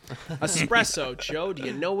away. Espresso, Joe. Do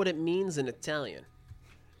you know what it means in Italian?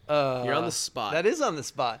 You're on the spot. That is on the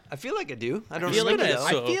spot. I feel like I do. I don't I feel like remember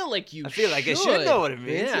Espresso. though. I feel like you. I feel like I should know what it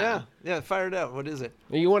means. Yeah. Yeah. Fire it out. What is it?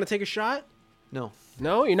 You want to take a shot? No.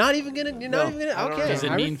 No, you're not even gonna. You're not No, even gonna. I don't Okay. know. Does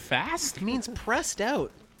it I mean fast? It means pressed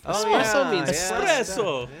out. Oh, Espresso yeah, means yeah. pressed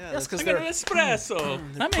Espresso. Yeah, Yes, because I got they're an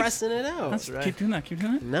espresso. That makes pressing it out. That's right. Keep doing that. Keep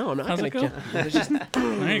doing it. No, I'm not How's gonna. it go? There's just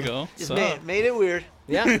There you go. Just So, made it weird.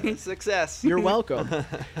 yeah. Success. You're welcome.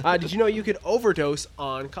 Did you know you could overdose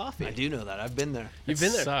on coffee? I do know that. I've been there. You've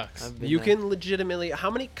been there. Sucks. I've been You there. can legitimately. How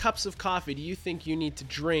many cups of coffee do you think you need to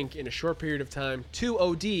drink in a short period of time to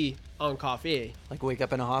OD on coffee? Like wake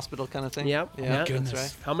up in a hospital kind of thing. Yep. Yeah. Yeah. Goodness.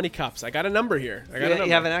 That's right. How many cups? I got a number here. I got a number.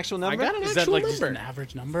 You have an actual number? I got an Is actual that like just number. an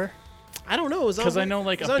average number? I don't know. It was on 'Cause I like- know,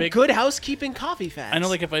 like, it was a on big- Good Housekeeping coffee facts. I know,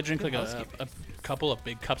 like, if I drink like housekeeping. a couple of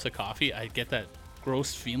big cups of coffee, I get that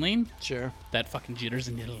gross feeling, Sure. that fucking jitters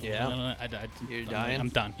and Yeah. You're dying? I'm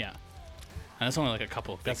done. Yeah. And that's only like a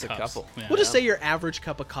couple of big That's a cups. couple. Yeah. We'll just say your average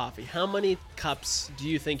cup of coffee. How many cups do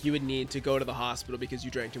you think you would need to go to the hospital because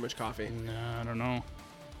you drank too much coffee? No, I don't know.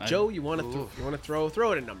 Joe, you want to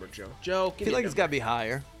throw it a number, Joe. Joe, I feel like it's got to be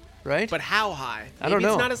higher, right? But how high? I don't Maybe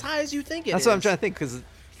know. It's not as high as you think it That's is. what I'm trying to think because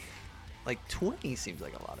like 20 seems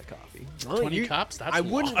like a lot of coffee. Well, 20 cups? That's I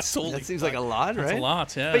wouldn't. lots. Holy That seems fuck. like a lot, right? That's a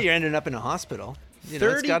lot, yeah. But you're ending up in a hospital. You know,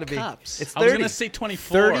 it's 30 gotta be. cups. It's 30. I was going to say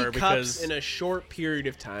 24 30 because cups in a short period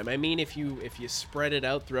of time. I mean, if you spread it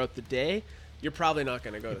out throughout the day, you're probably not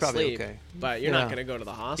going to go to probably sleep. okay. But you're Yeah. not going to go to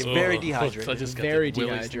the hospital. very Ugh, dehydrated. I just got Very the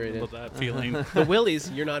willies dehydrated. with that feeling. The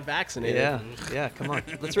Willies, you're not vaccinated. Yeah. Come on.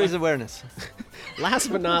 Let's raise awareness.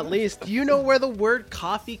 Last but not least, do you know where the word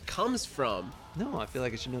coffee comes from? No, I feel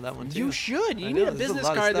like I should know that one too. You should. I You know, need a there's business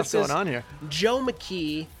lot of card that stuff says going on here. Joe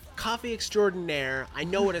McKee, coffee extraordinaire. I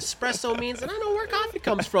know what espresso means, and I know where coffee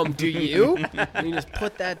comes from. Do you? And you just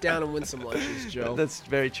put that down and win some lunches, Joe. That's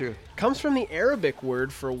very true. Comes from the Arabic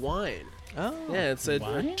word for wine. Oh. Yeah, it's a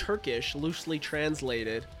Wine? Turkish, loosely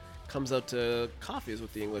translated. Comes out to coffee is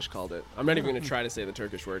what the English called it. I'm not even going to try to say the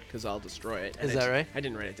Turkish word because I'll destroy it. Is that right? I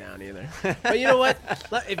didn't write it down either. But you know what?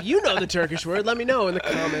 If you know the Turkish word, let me know in the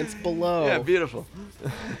comments below. Yeah, beautiful.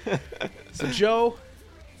 So Joe,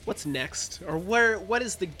 what's next? Or what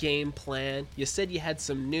is the game plan? You said you had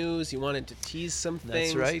some news. You wanted to tease some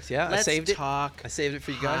things. That's right. Yeah, Let's I saved it. talk I saved it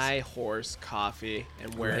for you guys. High Horse Coffee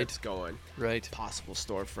and where Right. it's going. Right. Possible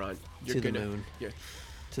storefront. To the moon. You're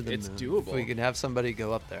To the It's moon. doable. If we could have somebody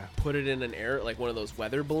go up there. put it in an air, like one of those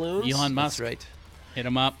weather balloons. Elon Musk. That's right. Hit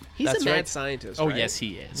him up. He's That's a mad right. scientist. Oh, right? yes,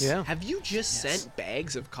 he is. Yeah. Have you just sent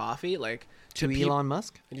bags of coffee? Like, To Elon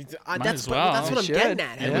Musk? That's as well. that's what I'm Should. getting at.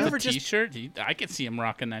 Have And you with ever a just T-shirt, I could see him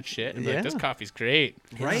rocking that shit. And be like, this Yeah. coffee's great.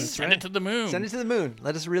 Right? Send it to the moon. Send it to the moon.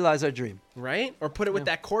 Let us realize our dream. right? Or put it with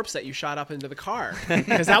that corpse that you shot up into the car.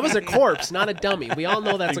 Because that was a corpse, not a dummy. We all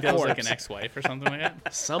know that's a that was corpse. like an ex-wife or something like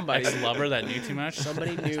that. Somebody Ex-lover that knew too much.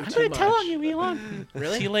 somebody knew I'm too gonna much. tell on you, Elon.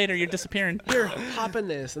 Really? See you later. You're disappearing. Here, hop in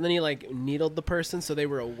this. And then he like needled the person so they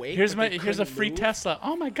were awake. Here's but they here's a couldn't free move. Tesla.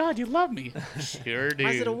 Oh my God, you love me. Sure do.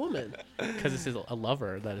 Why is it a woman? Because it's a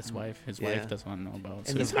lover that his wife doesn't want to know about.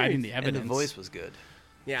 So And he's the- hiding the And evidence. the voice was good.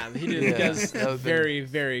 Yeah, he did. He Yeah, does that would've very,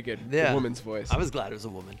 very good Yeah. woman's voice. I was glad it was a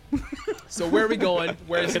woman. So where are we going?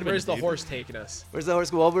 Where's Could've been the a dude. horse taking us? Where's the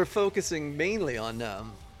horse? Well, we're focusing mainly on.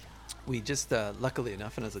 We just, luckily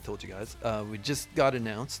enough, and as I told you guys, we just got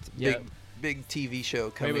announced. Yeah. Big TV show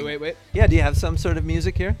coming. Wait. Yeah, do you have some sort of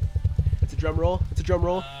music here? It's a drum roll. It's a drum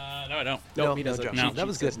roll. No, I don't. Nope, he doesn't. drum. No. That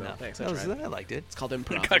was She says good no. enough. Thanks, That I was, tried. I liked it. It's called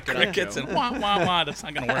improv. Got Get on the crickets show. and wah wah wah. That's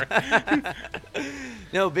not gonna work.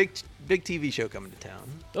 No, big TV show coming to town.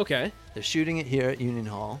 Okay. They're shooting it here at Union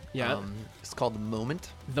Hall. Yeah. It's called The Moment.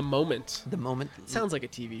 The Moment. The Moment. Sounds like a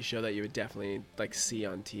TV show that you would definitely like see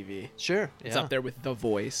on TV. Sure. It's yeah. up there with The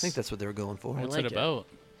Voice. I think that's what they were going for. What's like it it. about?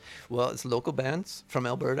 Well, it's local bands from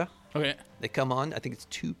Alberta. Okay. They come on. I think it's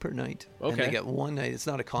 2 per night. And Okay. they get one night. It's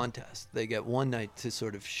not a contest. They get one night to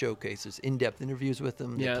sort of showcase. There's in-depth interviews with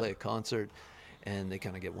them. They Yeah. play a concert, and they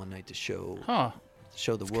kind of get one night to show Huh. the It's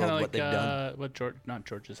world kind of what like they've done. what George, not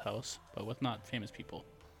George's house, but with not famous people.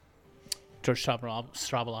 George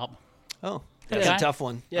Strabalob. Oh, That that's guy? a tough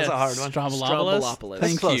one. Yeah, That's a hard one. Strabalopolis. Strombolopoulos. That's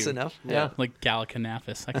Thank close you. enough. Yeah. Yeah. Like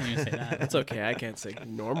Gallicanafis. I can't even say that. That's okay. I can't say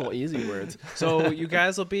normal, easy words. So you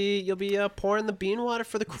guys you'll be pouring the bean water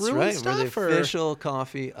for the crew That's right. and stuff. We're the or? official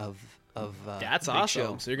coffee of That's Big awesome.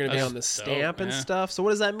 Show. So you're gonna be That's on the dope, stamp and yeah. stuff. So what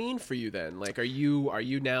does that mean for you then? Like, are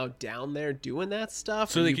you now down there doing that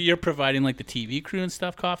stuff? So Are like, you- you're providing like the TV crew and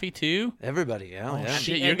stuff coffee too? Everybody, yeah. yeah. at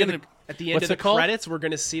shit. the You're end of gonna- at the end what's of the it called? credits, we're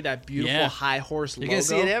gonna see that beautiful Yeah. high horse You're logo. gonna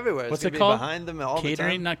see it everywhere. It's What's gonna it be called? behind them all Catering,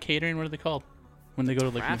 the time. not catering. What are they called? When they go to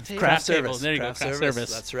like Craft table? Craft service. There you Craft go. Craft service.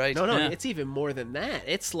 service. That's right. No, Yeah. it's even more than that.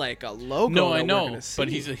 It's like a logo. No, I that we're know, gonna but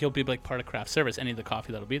see. he'll be like part of craft service. Any of the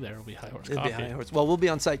coffee that'll be there will be High Horse It'll coffee. be high horse. Well, we'll be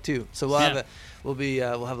on site too. So we'll Yeah.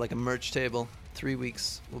 we'll have like a merch table. 3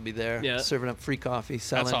 weeks we'll be there, Yeah. serving up free coffee,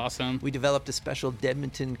 selling. That's awesome. We developed a special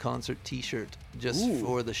Dedmonton concert T-shirt just Ooh.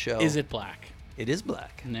 for the show. Is it black? It is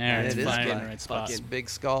black. There, it's it is fine in black. the right spot. It's big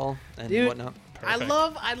skull and Dude, whatnot. Perfect.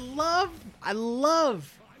 I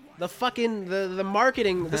love the fucking the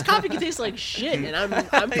marketing. This coffee can taste like shit, and I'm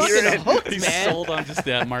fucking hooked, He's man. sold on just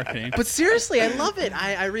that marketing. But seriously, I love it.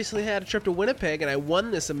 I recently had a trip to Winnipeg, and I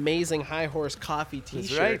won this amazing High Horse coffee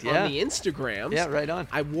T-shirt right, yeah. on the Instagrams. Yeah, right on.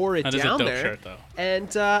 I wore it That is a down dope there, shirt, though. and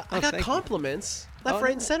I got thank you. compliments left, Oh, right,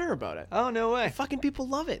 no. and center about it. Oh no way. Fucking people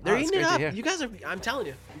love it. They're Oh, that's eating it great to up. hear. You guys are. I'm telling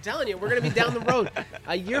you. We're gonna be down the road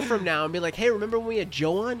a year from now and be like, hey, remember when we had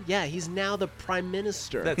Joe on? Yeah, he's now the prime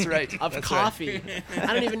minister. That's right. Of That's coffee. I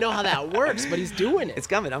don't even know how that works, but he's doing it. It's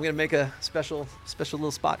coming. I'm gonna make a special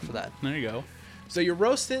little spot for that. There you go. So you're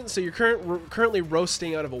roasting. So you're currently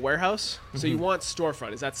roasting out of a warehouse. So you Mm-hmm. want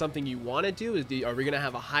storefront? Is that something you want to do? Are we gonna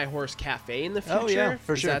have a High Horse cafe in the future? Oh, yeah,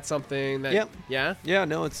 for Is sure. that something that? Yep. Yeah. Yeah,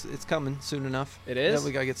 no, it's coming soon enough. It is? Yeah,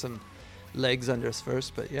 we gotta get some legs under us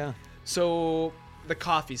first, but yeah. So the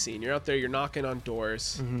coffee scene. You're out there. You're knocking on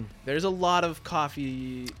doors. Mm-hmm. There's a lot of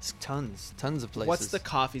coffee. It's tons of places. What's the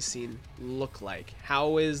coffee scene look like?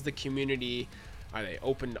 How is the community? Are they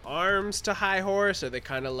open arms to High Horse? Are they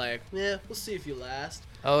kind of like, yeah, we'll see if you last.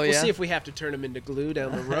 Oh, We'll yeah? see if we have to turn them into glue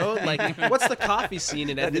down the road. Like, what's the coffee scene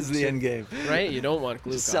in That Edmonton? is the end game. Right? You don't want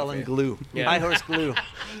glue Just coffee. selling glue. Yeah. High horse glue.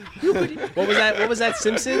 What was that? What was that?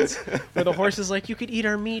 Simpsons? Where the horse is like, you could eat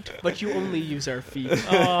our meat, but you only use our feet.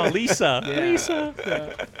 Oh, Lisa. Yeah.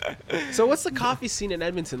 Lisa. So what's the coffee scene in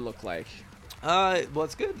Edmonton look like? Well,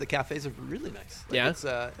 it's good. The cafes are really nice. Yeah? It's,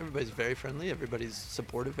 everybody's very friendly. Everybody's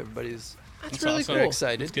supportive. Everybody's That's really awesome. cool.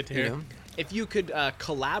 excited. That's good to you hear. know? If you could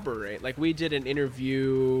collaborate, like we did an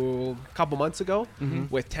interview a couple months ago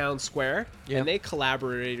with Town Square, Yeah. and they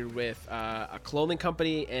collaborated with a clothing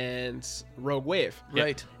company and Rogue Wave. Yeah.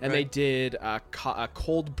 Right. And they did a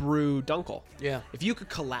cold brew dunkel. Yeah. If you could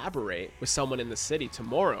collaborate with someone in the city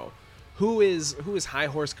tomorrow, who is High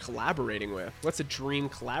Horse collaborating with? What's a dream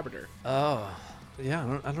collaborator? Oh,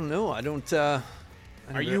 yeah. I don't know. I don't.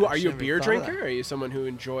 Are you a beer drinker? Are you someone who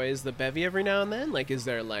enjoys the bevy every now and then? Like, is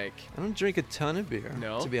there like? I don't drink a ton of beer.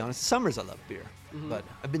 No? To be honest, summers I love beer, but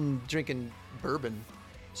I've been drinking bourbon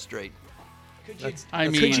straight Could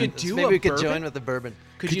you do maybe a we could bourbon? join with the bourbon.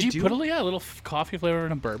 Could you put a little coffee flavor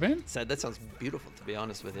in a bourbon? Said that sounds beautiful, to be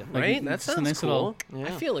honest with you. Right? That just a sounds nice cool. little-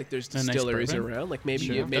 I feel like there's nice distilleries bourbon. around. Like maybe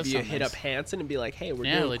Sure. you Does sound hit nice. up Hanson and be like, hey, we're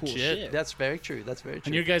Yeah, doing cool legit. shit. That's very true. That's very true.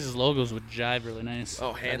 And your guys' logos would jive really nice.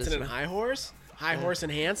 Oh, Hanson and High Horse? High Horse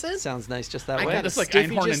and Hanson? Sounds nice just that I way. got That's like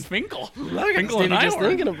Stiffy Einhorn just- and Finkel. Look at Finkel Stevie and just Einhorn.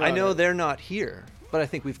 thinking about I know it. they're not here, but I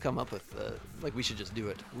think we've come up with like we should just do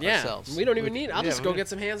it ourselves. We don't even need. I'll just go get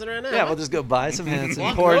some Hanson right now. Yeah, we'll just go buy some Hanson,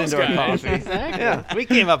 Fuck pour it those into our guys. coffee. Exactly. Yeah, we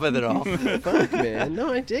came up with it all. Fuck, man.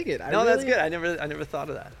 No, I dig it. That's good. I never thought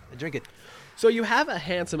of that. I drink it. So you have a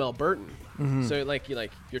handsome Albertan. So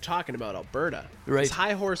you're talking about Alberta. Right. Is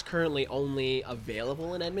High Horse currently only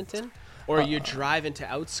available in Edmonton? Or are you driving to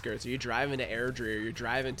outskirts? Are you driving to Airdrie? Or you're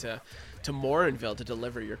driving to Morinville to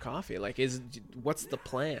deliver your coffee? Like, what's the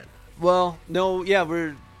plan? Well, no, yeah,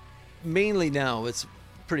 we're mainly now it's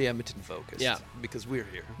pretty Edmonton focused. Yeah. Because we're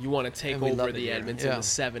here. You want to take And we over love it the here. Edmonton Yeah. the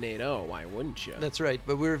 780? Why wouldn't you? That's right.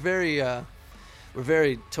 But we're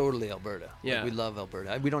very totally Alberta. Yeah. Like, we love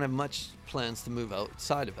Alberta. We don't have much plans to move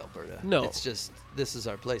outside of Alberta. No. It's just this is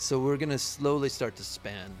our place. So we're gonna slowly start to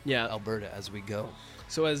span Yeah. Alberta as we go.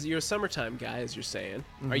 So as you're a summertime guy, as you're saying,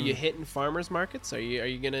 are you hitting farmers markets? Are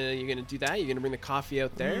you gonna do that? Are you gonna bring the coffee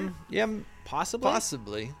out there? Yeah, Possibly.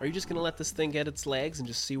 possibly. Or are you just gonna let this thing get its legs and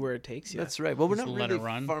just see where it takes you? That's right. Well, we're Just not let it really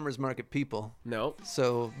run. farmers market people. No.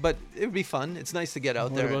 So, but it would be fun. It's nice to get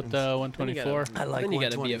out What there. about and- the 124? I like then you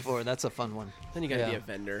gotta be a- 124. That's a fun one. Then you gotta be Yeah. a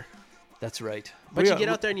vendor. That's right. But We you are- get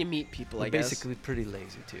out there and you meet people, we're I guess. basically pretty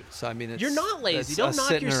lazy too. So I mean, it's, You're not lazy. that's Don't us knock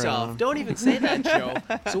sitting yourself. around. Don't even say that, Joe.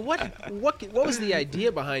 So what was the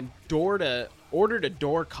idea behind order to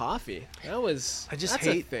door coffee? That's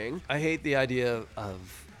a thing. I hate the idea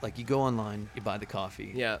of like you go online, you buy the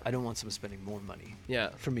coffee. Yeah. I don't want someone spending more money. Yeah.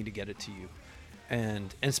 For me to get it to you,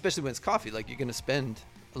 and especially when it's coffee, like you're gonna spend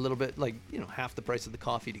a little bit, like half the price of the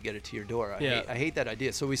coffee to get it to your door. I hate that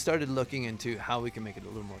idea. So we started looking into how we can make it a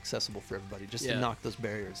little more accessible for everybody, just to knock those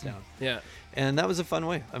barriers down. Yeah. And that was a fun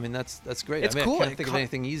way. I mean, that's great. It's I mean, cool. I can't It think of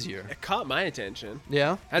anything easier. It caught my attention.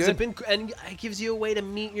 Yeah. Has Good. it been? And it gives you a way to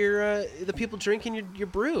meet your the people drinking your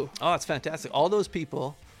brew. Oh, it's fantastic. All those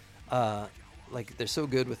people, like they're so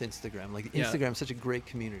good with Instagram. Like Yeah. Instagram's such a great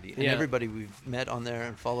community, and Yeah. everybody we've met on there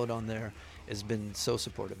and followed on there has been so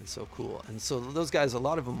supportive and so cool. And so those guys, a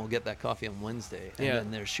lot of them will get that coffee on Wednesday, and Yeah.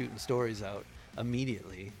 then they're shooting stories out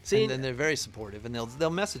immediately. See, and then they're very supportive, and they'll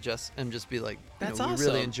message us and just be like, That's we awesome.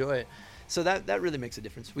 really enjoy it. So that really makes a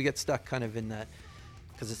difference. We get stuck kind of in that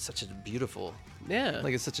because it's such a beautiful,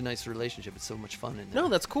 like it's such a nice relationship. It's so much fun in there. No,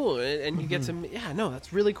 that's cool, and you get to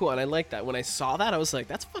that's really cool, and I like that. When I saw that, I was like,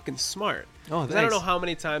 that's fucking smart. Oh, 'Cause I don't know thanks. how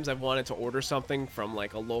many times I've wanted to order something from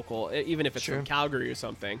like a local, even if it's Sure. from Calgary or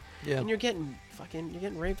something. Yeah. And you're getting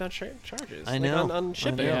raved on charges. I like, know. on I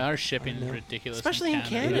shipping. Yeah, know. our shipping I is know. ridiculous. Especially in It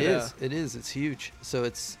Canada. is. It is. It's huge. So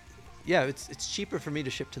it's cheaper for me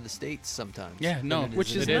to ship to the States sometimes. Yeah, than no, it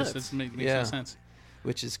which is it nuts. is. It makes Yeah. no sense.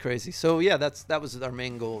 which is crazy. So yeah, that was our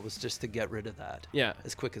main goal, was just to get rid of that. Yeah.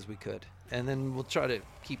 As quick as we could, and then we'll try to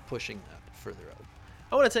keep pushing that further out.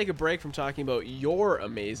 I want to take a break from talking about your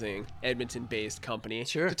amazing Edmonton-based company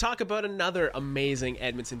to talk about another amazing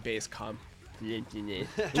Edmonton-based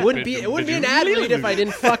It wouldn't be an ad read if I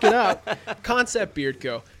didn't fuck it up. Concept Beard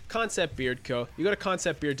Co. Concept Beard Co. You go to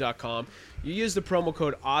conceptbeard.com. You use the promo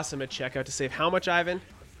code AWESOME at checkout to save how much, Ivan?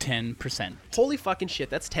 10%. Holy fucking shit,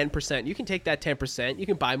 that's 10%. You can take that 10%, you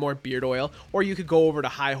can buy more beard oil, or you could go over to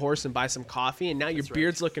High Horse and buy some coffee, and now your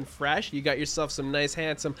beard's looking fresh. You got yourself some nice,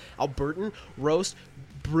 handsome Albertan roast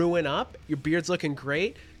brewing up. Your beard's looking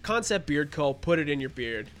great. Concept Beard Co. Put it in your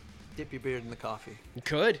beard. Dip your beard in the coffee. You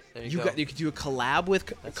could. There you go. You could do a collab with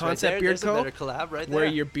That's Concept right there. Beard There's Co. a better collab right there. Where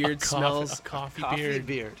your beard smells A coffee coffee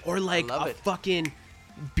beard. or like I love a it. fucking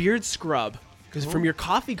beard scrub. Because from your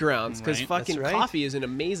coffee grounds, because Right, fucking that's right. coffee is an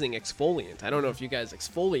amazing exfoliant. I don't know if you guys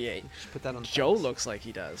exfoliate. Put that on the Joe pants. looks like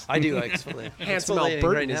he does. I do like exfoliate. Handsome Exfoliating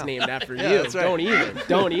Albertan right is now. named after Yeah, you. that's right.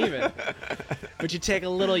 Don't even. But you take a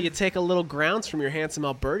little grounds from your Handsome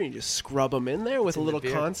Albertan, you just scrub them in there with a in the little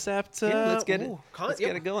beard. concept. Yeah, let's get it. ooh, Let's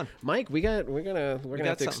get it going. Mike, we're gonna have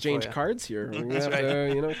got to something exchange for ya. cards here. We're gonna That's have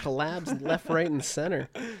to, collabs left, right, and center.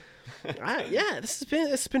 Yeah, this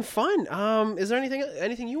has been fun. Is there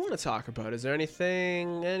anything you want to talk about? Is there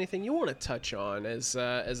anything you want to touch on as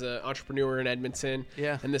an entrepreneur in Edmonton?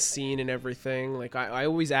 Yeah. And the scene and everything. Like I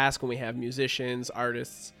always ask when we have musicians,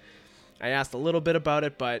 artists. I asked a little bit about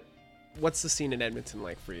it, but what's the scene in Edmonton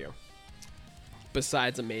like for you?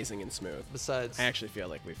 Besides amazing and smooth. Besides, I actually feel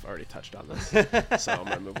like we've already touched on this, so I'm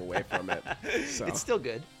gonna move away from it. So it's still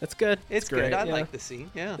good. it's good. It's great. good. I yeah. like the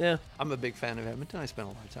scene. Yeah. Yeah. I'm a big fan of Edmonton. I spent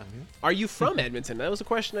a lot of time here. Are you from Edmonton? That was a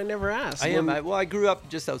question I never asked. I am. Well, I grew up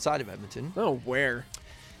just outside of Edmonton, Oh, where?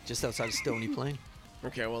 just outside of Stony Plain.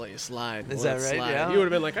 Okay, we'll let you slide. Is We'll that let it right? slide. Yeah. You would have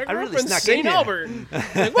been like, I grew really up in snuck in St. here. Albert.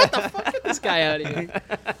 Like, what the fuck? Get this guy out of here.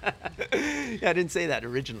 Yeah, I didn't say that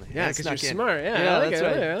originally. Yeah, I because you're snuck in. smart. Yeah, Yeah, I like that's it.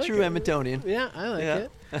 right. I like True it. Edmontonian. Yeah, I like Yeah.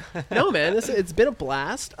 it. No, man, it's been a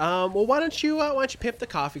blast. Well, why don't you pimp the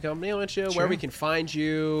coffee company? Why don't you where Sure. we can find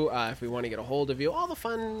you if we want to get a hold of you? All the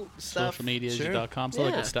fun stuff. Social medias, Sure. .com, so all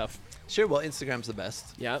that Yeah. good stuff. Sure. Well, Instagram's the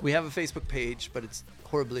best. Yeah. We have a Facebook page, but it's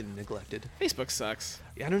horribly neglected. Facebook sucks.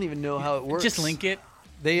 I don't even know how it works. Just link it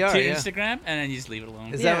They are. to Yeah. Instagram, and then you just leave it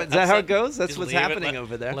alone. Is Yeah, that how That's it goes? That's Just what's leave it, happening let-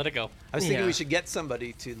 over there. Let it go. I was thinking Yeah. we should get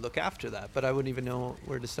somebody to look after that, but I wouldn't even know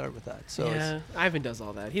where to start with that. So Yeah, Ivan does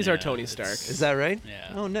all that. He's our Yeah, Tony it's- Stark. is that right?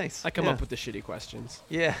 Yeah. Oh, nice. I come Yeah. up with the shitty questions.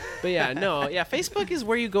 Yeah. But yeah, no, yeah, Facebook is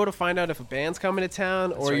where you go to find out if a band's coming to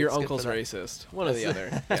town or right, your it's good uncle's for that. racist. One or the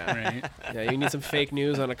other. Yeah. Right. Yeah, you need some fake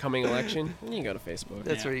news on a coming election, you can go to Facebook.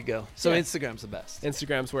 That's Yeah. where you go. So Yeah. Instagram's the best.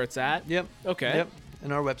 Instagram's where it's at. Yep. Okay. Yep.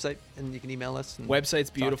 And our website, and you can email us. And Website's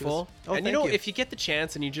talk to us. beautiful. Oh, and you thank know, you. if you get the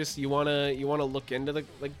chance and you wanna look into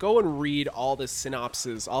go and read all the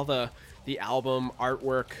synopses, all the album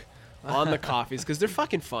artwork on the coffees because they're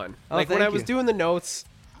fucking fun. Oh, Like when thank I was you. doing the notes,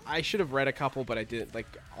 I should have read a couple, but I didn't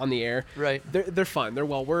on the air. Right. They're fun. They're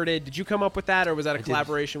well worded. Did you come up with that, or was that a I did.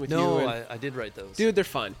 collaboration with you? No, and- I did write those. dude, they're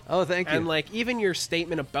fun. Oh, thank you. And like even your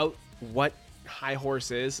statement about what High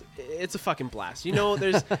Horse is, it's a fucking blast. You know,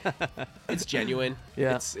 it's genuine.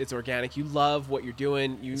 Yeah. It's organic. You love what you're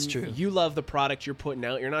doing. It's true. You love the product you're putting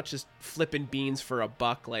out. You're not just flipping beans for a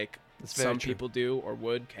buck like That's very some true. people do or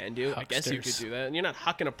can do. I guess you could Hucksters. do that. And you're not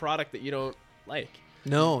hucking a product that you don't like.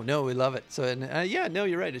 No, we love it. So, and yeah, no,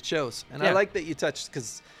 you're right. It shows. And I Yeah. like that you touched,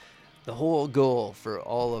 because the whole goal for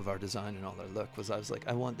all of our design and all our look was, I was like,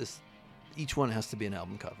 I want this. Each one has to be an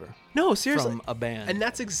album cover No, seriously. from a band. And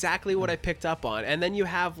that's exactly what I picked up on. And then you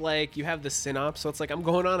have the synopsis. So it's like I'm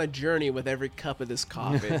going on a journey with every cup of this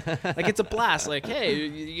coffee. Like it's a blast. Like, hey,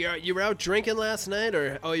 you were out drinking last night,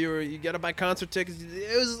 or you got to buy concert tickets.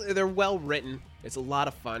 They're well written. It's a lot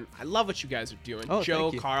of fun. I love what you guys are doing. Oh, Joe,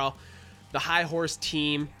 thank you. Carl, the High Horse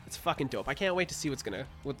team. It's fucking dope. I can't wait to see what's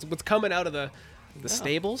coming out of the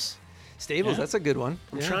stables. Stables, Yeah. that's a good one.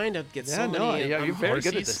 I'm Yeah. trying to get Yeah, so no, many. yeah, you're very good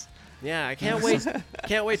at horses. this. Yeah, I can't wait.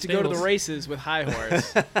 Can't wait to go to the Stables. races with High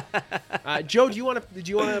Horse. Joe, did you want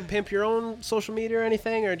to pimp your own social media or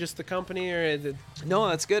anything, or just the company, or No,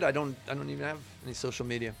 that's good. I don't even have any social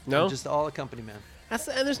media. No? I'm just all a company man. and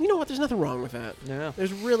there's there's nothing wrong with that. Yeah.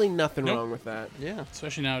 There's really nothing Nope. wrong with that. Yeah.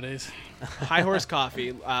 Especially nowadays. High Horse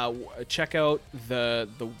Coffee. Check out the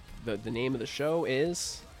name of the show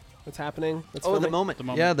is what's happening. What's Oh, the filming? moment. The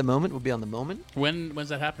Moment. Yeah, the moment will be on the moment. When's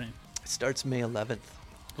that happening? It starts May 11th.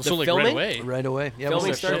 Well, The so like filming? right away. Right away. Yeah, Filming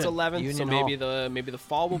we'll starts shit. 11th, Union so Hall. maybe the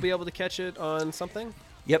fall we'll be able to catch it on something.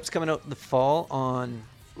 Yep, it's coming out in the fall on.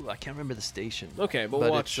 Ooh, I can't remember the station. Okay, but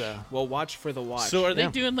we'll watch for the watch. So are they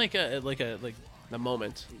Yeah. doing like the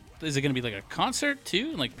moment. is it going to be like a concert too?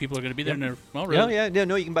 And like people are going to be there in their Yeah, really? yeah,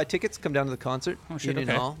 no, you can buy tickets, come down to the concert, Oh, shit, Union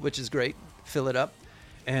okay. Hall, which is great. Fill it up,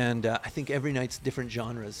 and I think every night's different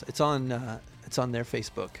genres. It's on their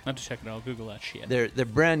Facebook. I have to check it out. I'll Google that shit. They're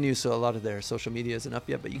brand new, so a lot of their social media isn't up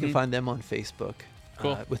yet, but you can Mhm. find them on Facebook.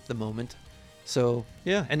 Cool. With the moment. So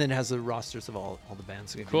yeah, and then it has the rosters of all the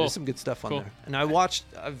bands. Cool. There's some good stuff on Cool. there.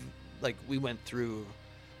 And we went through.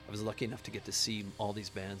 I was lucky enough to get to see all these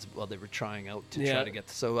bands while they were trying out to Yeah. try to get.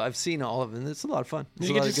 So I've seen all of them. It's a lot of fun. It's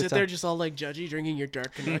You a get lot to of good sit there time. just all like judgy, drinking your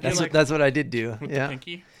dark Canadian. That's what I did do. With Yeah. the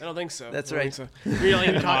pinky. I don't think so. That's I don't right. think so. You're,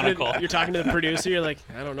 like, Monocle. you're talking to the producer. You're like,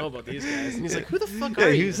 I don't know about these guys, and he's like, Who the fuck Yeah, are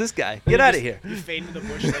you? who's this guy? And Get you out of just- here. You fade into the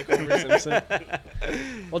bush like Homer Simpson.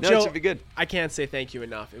 Well, No, Joe, it should be good. I can't say thank you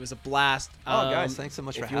enough. It was a blast. Oh, guys, thanks so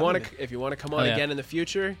much for if you having wanna, me. If you want to come on Oh, yeah. again in the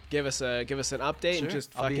future, give us an update Sure. and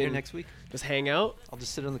just I'll fucking be here next week. just hang out. I'll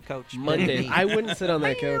just sit on the couch. Monday. I wouldn't sit on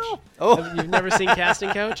that couch. Oh. You've never seen Casting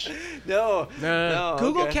Couch? No.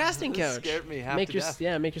 Google okay. Casting That Couch. scared me half make to your, death.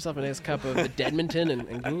 yeah, make yourself a nice cup of the Deadmonton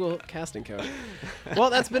and Google Casting Couch. Well,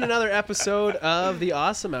 that's been another episode of the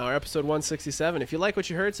Awesome Hour, episode 167. If you like what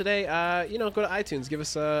you heard today, go to iTunes, give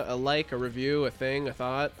us a like, a review, a thing, a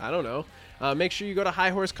thought. I don't know. Make sure you go to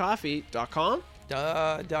highhorsecoffee.com.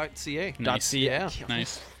 .ca. Nice. .ca. Yeah.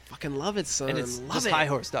 Nice. Fucking love it, son. And it's love just it.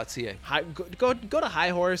 highhorse.ca. Go to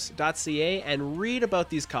highhorse.ca and read about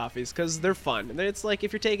these coffees because they're fun. And it's like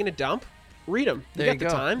if you're taking a dump, read them. There you you got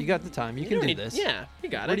go. the time. You got the time. You can don't do need- this. Yeah, you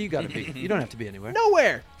got Where it. do you got to be? You don't have to be anywhere.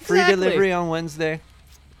 Nowhere. Free Exactly. delivery on Wednesday.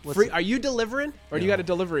 Free, are you delivering, or do you got a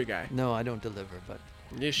delivery guy? No, I don't deliver, but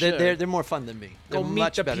You should. they're more fun than me. They're Go meet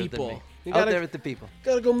much the better people. than me. You Out gotta- there with the people.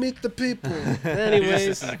 Gotta go meet the people. Use Anyways,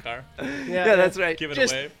 this in the car. Yeah, that's right. Give it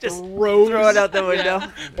just away. Throw it out the window.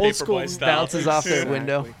 Old school style. Bounces off their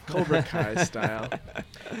window. Cobra Kai style.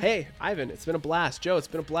 Hey, Ivan, it's been a blast. Joe, it's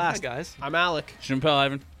been a blast. Hi, guys. I'm Alec. Chappelle,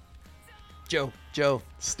 Ivan. Joe.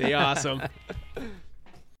 Stay awesome.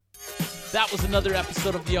 That was another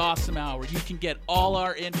episode of The Awesome Hour. You can get all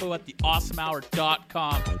our info at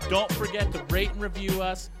theawesomehour.com. Don't forget to rate and review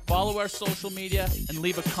us, follow our social media, and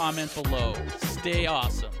leave a comment below. Stay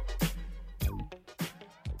awesome.